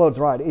Claude's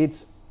right.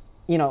 It's,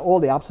 all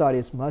the upside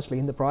is mostly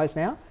in the price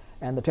now,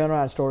 and the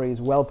turnaround story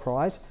is well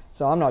priced.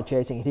 So I'm not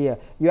chasing it here.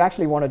 You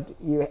actually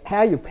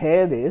how you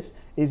pair this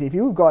is if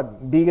you've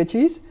got Bigger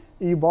Cheese,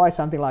 you buy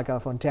something like a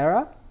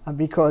Fonterra,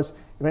 because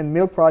when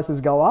milk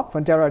prices go up,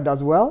 Fonterra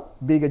does well,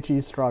 Bigger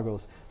Cheese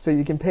struggles. So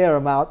you can pair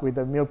them out with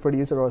a milk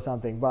producer or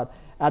something. But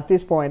at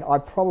this point, I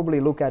probably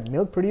look at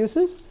milk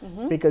producers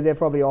because they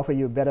probably offer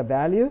you better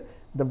value.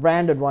 The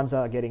branded ones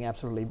are getting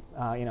absolutely,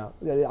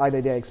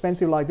 either they're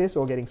expensive like this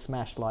or getting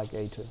smashed like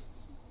A2.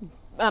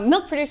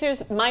 Milk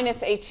producers minus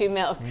A2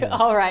 milk. Yes.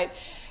 All right.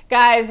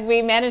 Guys,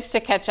 we managed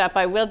to catch up.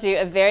 I will do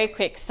a very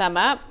quick sum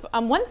up.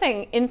 One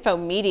thing,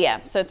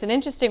 Infomedia. So it's an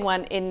interesting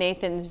one in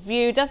Nathan's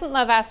view. Doesn't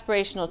love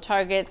aspirational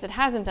targets. It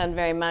hasn't done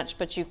very much,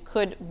 but you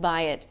could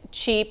buy it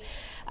cheap.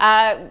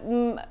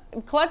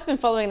 Claude's been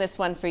following this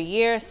one for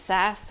years.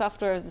 SaaS,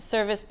 software as a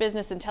service,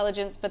 business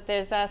intelligence, but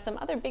there's some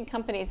other big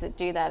companies that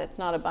do that. It's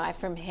not a buy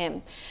from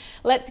him.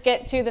 Let's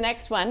get to the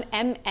next one,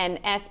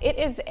 MNF.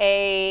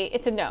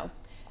 It's a no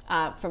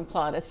from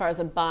Claude as far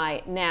as a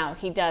buy now.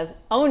 He does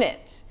own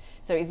it.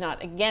 So he's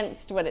not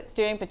against what it's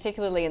doing,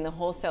 particularly in the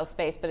wholesale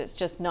space, but it's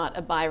just not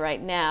a buy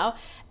right now.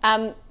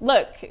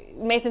 Look,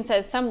 Nathan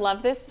says some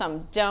love this,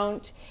 some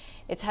don't.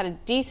 It's had a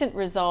decent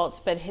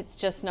result, but it's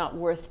just not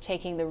worth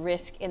taking the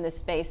risk in the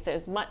space.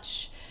 There's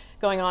much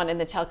going on in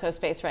the telco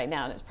space right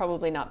now, and it's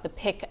probably not the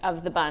pick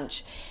of the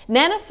bunch.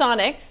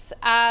 Nanosonics,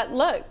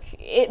 look,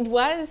 it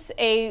was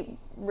a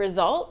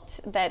result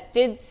that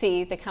did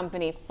see the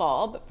company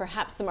fall, but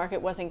perhaps the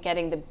market wasn't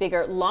getting the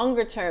bigger,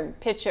 longer-term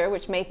picture,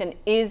 which Nathan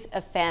is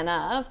a fan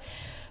of.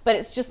 But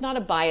it's just not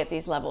a buy at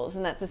these levels,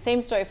 and that's the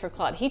same story for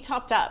Claude. He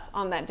topped up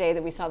on that day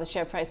that we saw the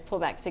share price pull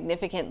back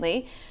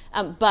significantly,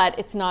 but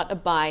it's not a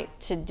buy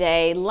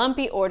today.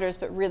 Lumpy orders,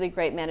 but really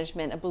great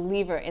management, a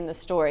believer in the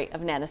story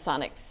of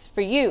Nanosonics.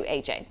 For you,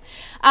 AJ.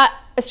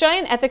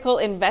 Australian Ethical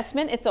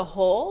Investment, it's a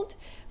hold.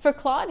 For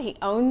Claude, he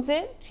owns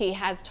it. He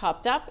has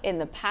topped up in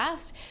the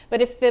past.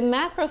 But if the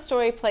macro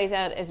story plays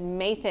out as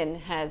Nathan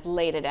has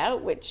laid it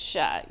out, which,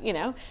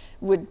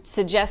 would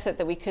suggest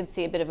that we could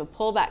see a bit of a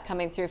pullback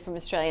coming through from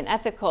Australian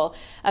Ethical,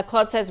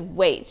 Claude says,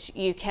 wait,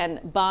 you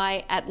can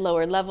buy at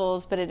lower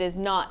levels, but it is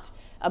not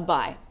a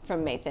buy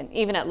from Nathan,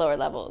 even at lower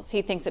levels.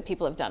 He thinks that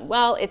people have done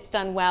well, it's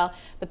done well,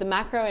 but the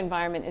macro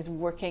environment is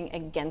working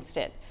against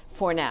it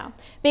for now.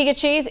 Bigger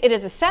Cheese, it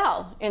is a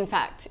sell, in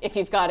fact, if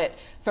you've got it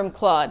from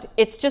Claude.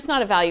 It's just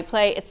not a value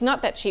play. It's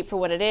not that cheap for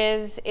what it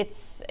is.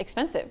 It's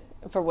expensive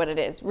for what it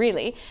is,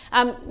 really.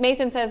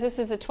 Nathan says this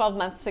is a 12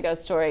 months ago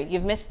story.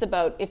 You've missed the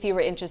boat if you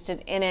were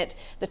interested in it.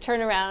 The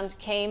turnaround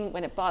came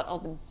when it bought all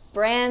the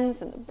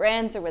brands, and the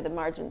brands are where the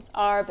margins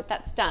are, but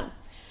that's done.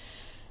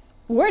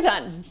 We're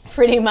done,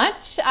 pretty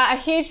much. A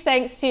huge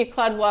thanks to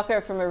Claude Walker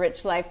from A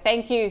Rich Life.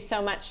 Thank you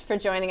so much for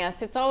joining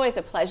us. It's always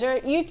a pleasure.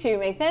 You too,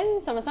 Nathan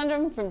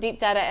Somasundram from Deep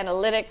Data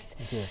Analytics.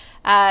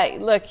 Thank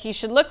you. Look, you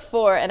should look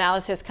for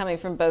analysis coming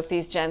from both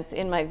these gents.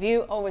 In my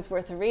view, always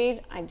worth a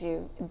read. I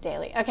do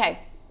daily. Okay.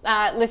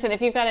 Listen,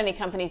 if you've got any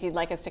companies you'd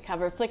like us to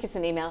cover, flick us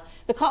an email.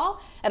 The call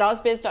at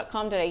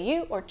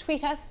ausbiz.com.au or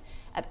tweet us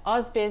at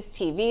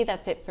ausbiztv.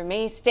 That's it for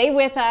me. Stay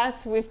with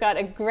us. We've got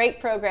a great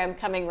program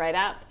coming right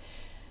up.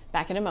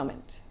 Back in a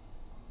moment.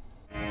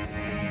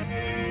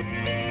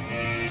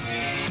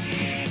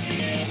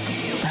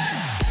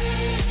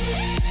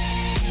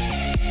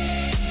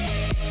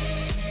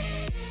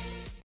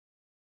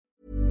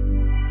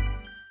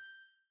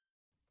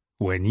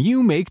 When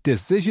you make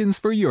decisions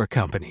for your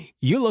company,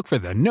 you look for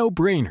the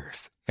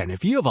no-brainers. And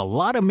if you have a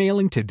lot of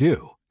mailing to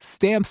do,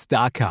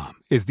 Stamps.com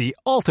is the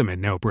ultimate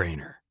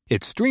no-brainer.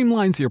 It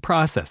streamlines your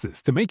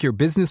processes to make your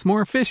business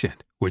more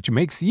efficient, which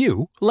makes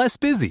you less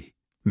busy.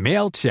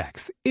 Mail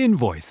checks,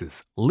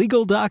 invoices,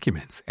 legal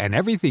documents, and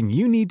everything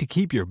you need to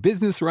keep your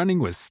business running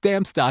with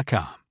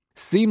Stamps.com.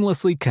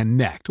 Seamlessly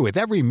connect with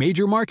every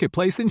major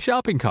marketplace and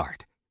shopping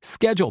cart.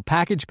 Schedule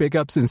package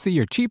pickups and see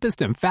your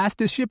cheapest and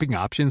fastest shipping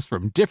options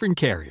from different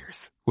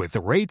carriers, with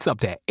rates up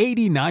to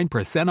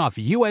 89% off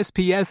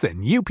USPS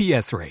and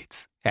UPS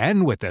rates.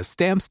 And with the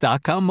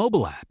Stamps.com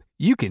mobile app,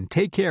 you can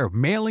take care of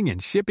mailing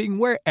and shipping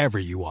wherever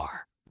you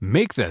are.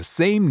 Make the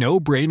same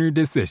no-brainer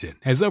decision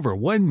as over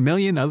 1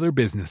 million other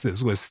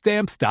businesses with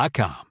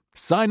Stamps.com.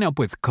 Sign up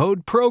with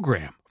code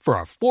PROGRAM for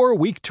a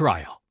 4-week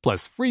trial,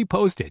 plus free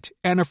postage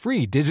and a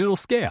free digital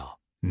scale.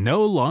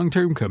 No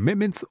long-term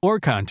commitments or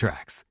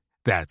contracts.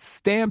 That's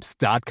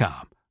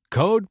Stamps.com.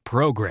 Code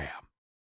PROGRAM.